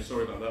yeah, okay,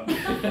 sorry about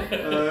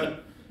that.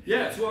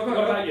 So what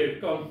about you?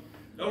 Go on.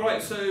 All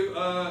right,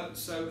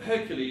 so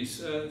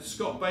Hercules,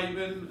 Scott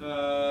Bateman,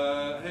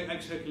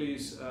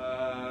 ex-Hercules,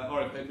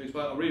 RF Hercules,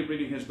 but I'm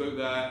reading his book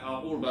there,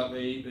 all about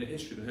the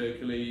history of the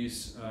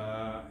Hercules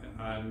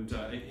and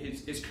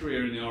his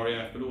career in the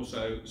RAF, but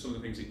also some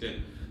of the things he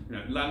did. You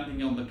know,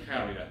 landing on the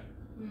carrier.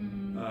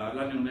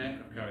 Landing on an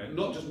aircraft carrier,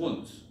 not just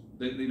once.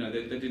 They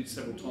did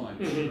several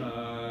times.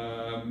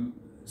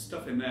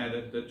 Stuff in there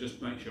that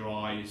just makes your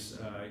eyes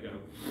go.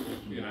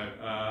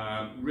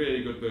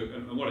 Really good book,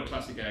 and what a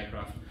classic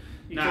aircraft.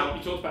 You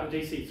talked about the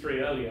DC-3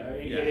 earlier.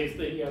 It is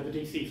the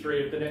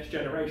DC-3 of the next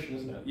generation,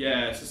 isn't it?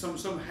 Yeah. So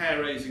some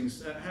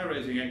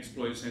hair-raising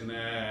exploits in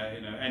there.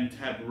 You know,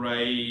 NTAB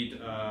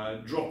raid,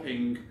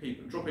 dropping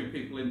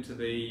people into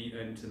the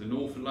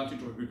North Atlantic,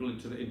 dropping people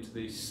into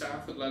the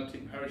South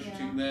Atlantic,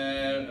 parachuting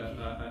there,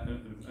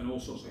 and all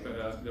sorts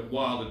of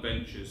wild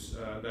adventures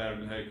there in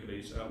the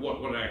Hercules.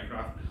 What an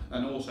aircraft,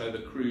 and also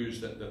the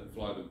crews that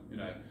fly them. You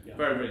know,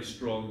 very, very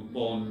strong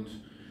bond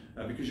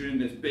because you're in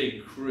this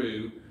big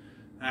crew.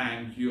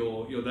 And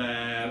you're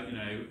there,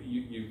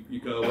 you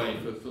go away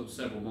for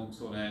several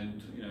months on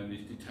end,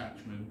 these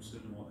detachments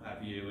and what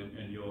have you,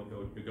 and you're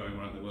going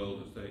around the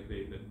world as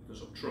the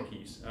sort of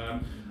truckies.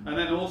 And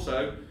then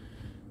also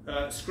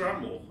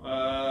Scramble,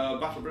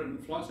 Battle of Britain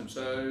Flight Sim.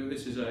 So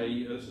this is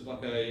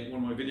like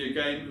one of my video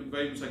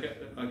games I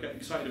get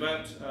excited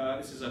about.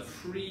 This is a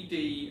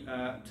 3D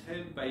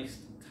turn-based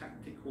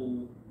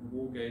tactical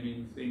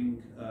wargaming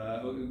thing,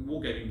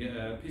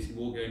 PC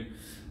wargame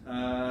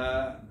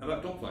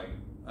about dogfighting.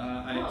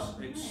 And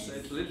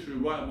it's literally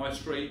right on my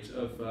street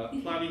of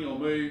planning your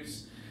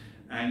moves,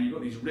 and you've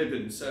got these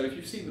ribbons. So if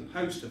you've seen the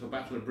poster for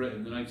Battle of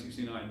Britain in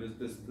 1969,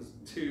 there's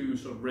two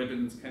sort of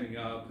ribbons coming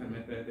up, and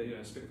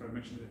they're Spitfire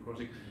mission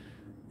crossing.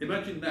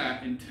 imagine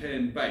that in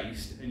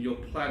turn-based, and you're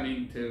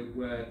planning to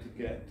where to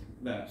get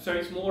there. So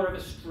it's more of a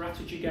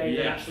strategy game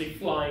than actually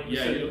flying.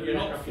 Yeah, so you're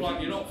not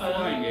flying. You're not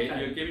flying it. okay.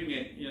 You're giving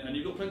it, and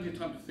you've got plenty of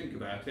time to think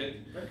about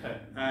it. Okay.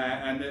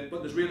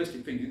 But there's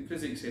realistic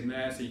physics in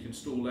there, so you can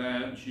stall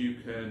out. You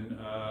can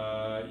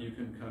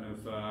kind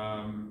of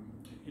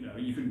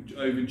you can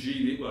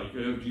over-G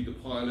the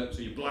pilot,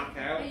 so you black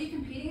out. Are you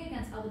competing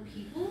against other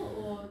people,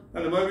 or?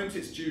 At the moment,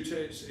 it's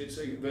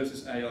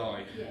versus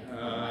AI.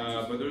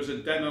 Yeah. But there is a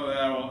demo there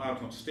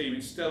out on Steam.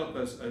 It's still up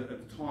at the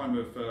time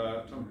of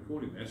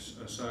recording this.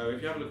 So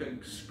if you have a look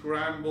at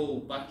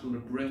Scramble Battle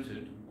of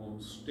Britain on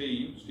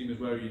Steam, Steam is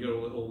where you get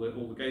all the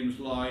games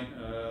lie,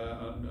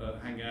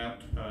 hang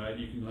out.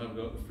 You can have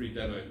a free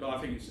demo. But I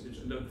think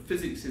the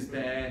physics is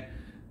there.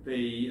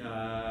 The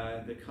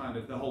kind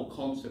of the whole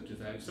concept is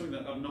there. It's something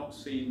that I've not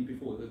seen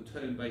before. The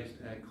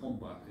turn-based air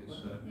combat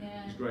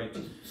is great.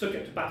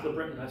 Subject to Battle of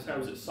Britain, I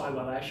was at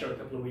Sywell Air Show a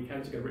couple of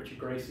weekends ago. Richard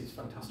Gracie's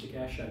fantastic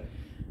air show.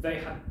 They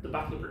had the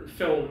Battle of Britain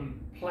film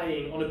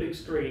playing on a big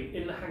screen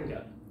in the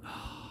hangar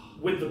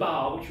with the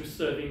bar, which was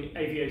serving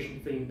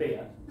aviation-themed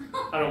beer.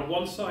 And on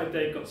one side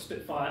they've got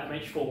Spitfire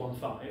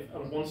MH415,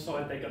 and on one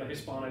side they've got a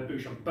Hispano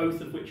Bouchon,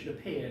 both of which had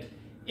appeared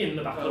in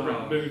the Battle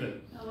of Britain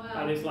movie. Oh, wow.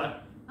 And it's like,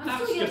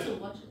 I'm still yet to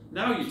watch it.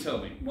 Now you tell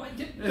me.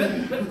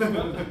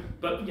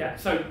 But yeah,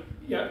 so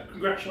yeah,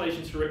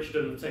 congratulations to Richard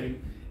and the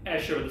team. Air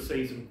show of the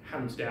season,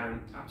 hands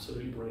down,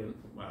 absolutely brilliant.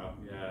 Wow.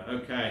 Yeah.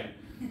 Okay.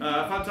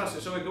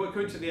 Fantastic. So we're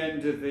coming to the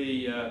end of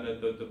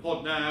the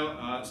pod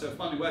now. So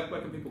finally, where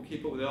can people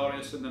keep up with the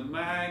RAS and the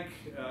mag?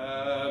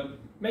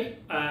 Me,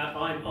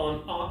 I'm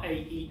on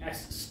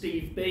RAES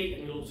Steve B,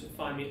 and you'll also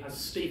find me as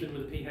Stephen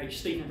with a PH,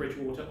 Stephen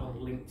Bridgewater on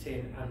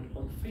LinkedIn and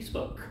on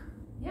Facebook.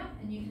 Yeah,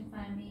 and you can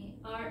find me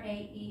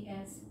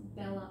RAES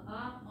Bella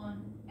R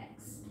on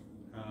X.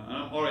 And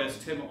I'm RAS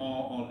Tim R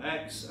on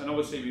X, and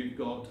obviously we've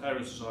got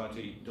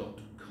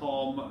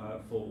aerosociety.com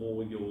for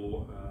all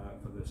your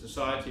for the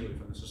society,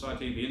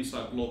 the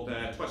Insight blog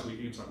there, twice a week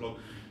Insight blog.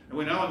 And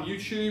we're now on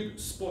YouTube,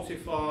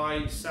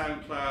 Spotify,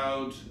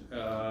 SoundCloud,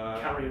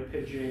 Carrier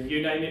Pigeon,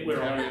 you name it,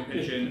 we're on. Carrier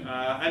Pigeon.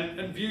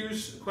 And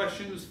views,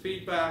 questions,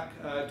 feedback,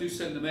 do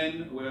send them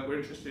in. We're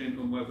interested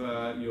in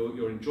whether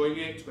you're enjoying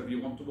it, whether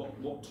you want to,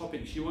 what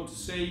topics you want to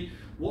see,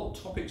 what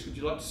topics would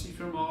you like to see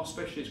from our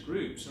specialist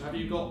groups. Have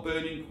you got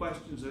burning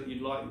questions that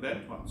you'd like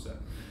them to answer?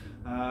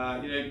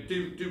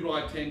 Do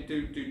write in,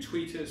 do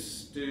tweet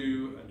us,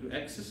 do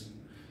X's.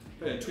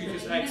 Tweet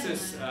us, X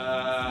us,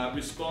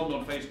 respond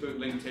on Facebook,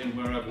 LinkedIn,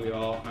 wherever we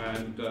are,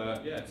 and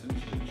send us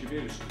your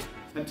views.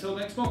 Until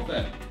next month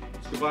then,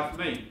 it's goodbye from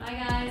me. Bye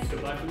guys.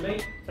 Goodbye from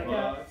me. Take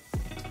care.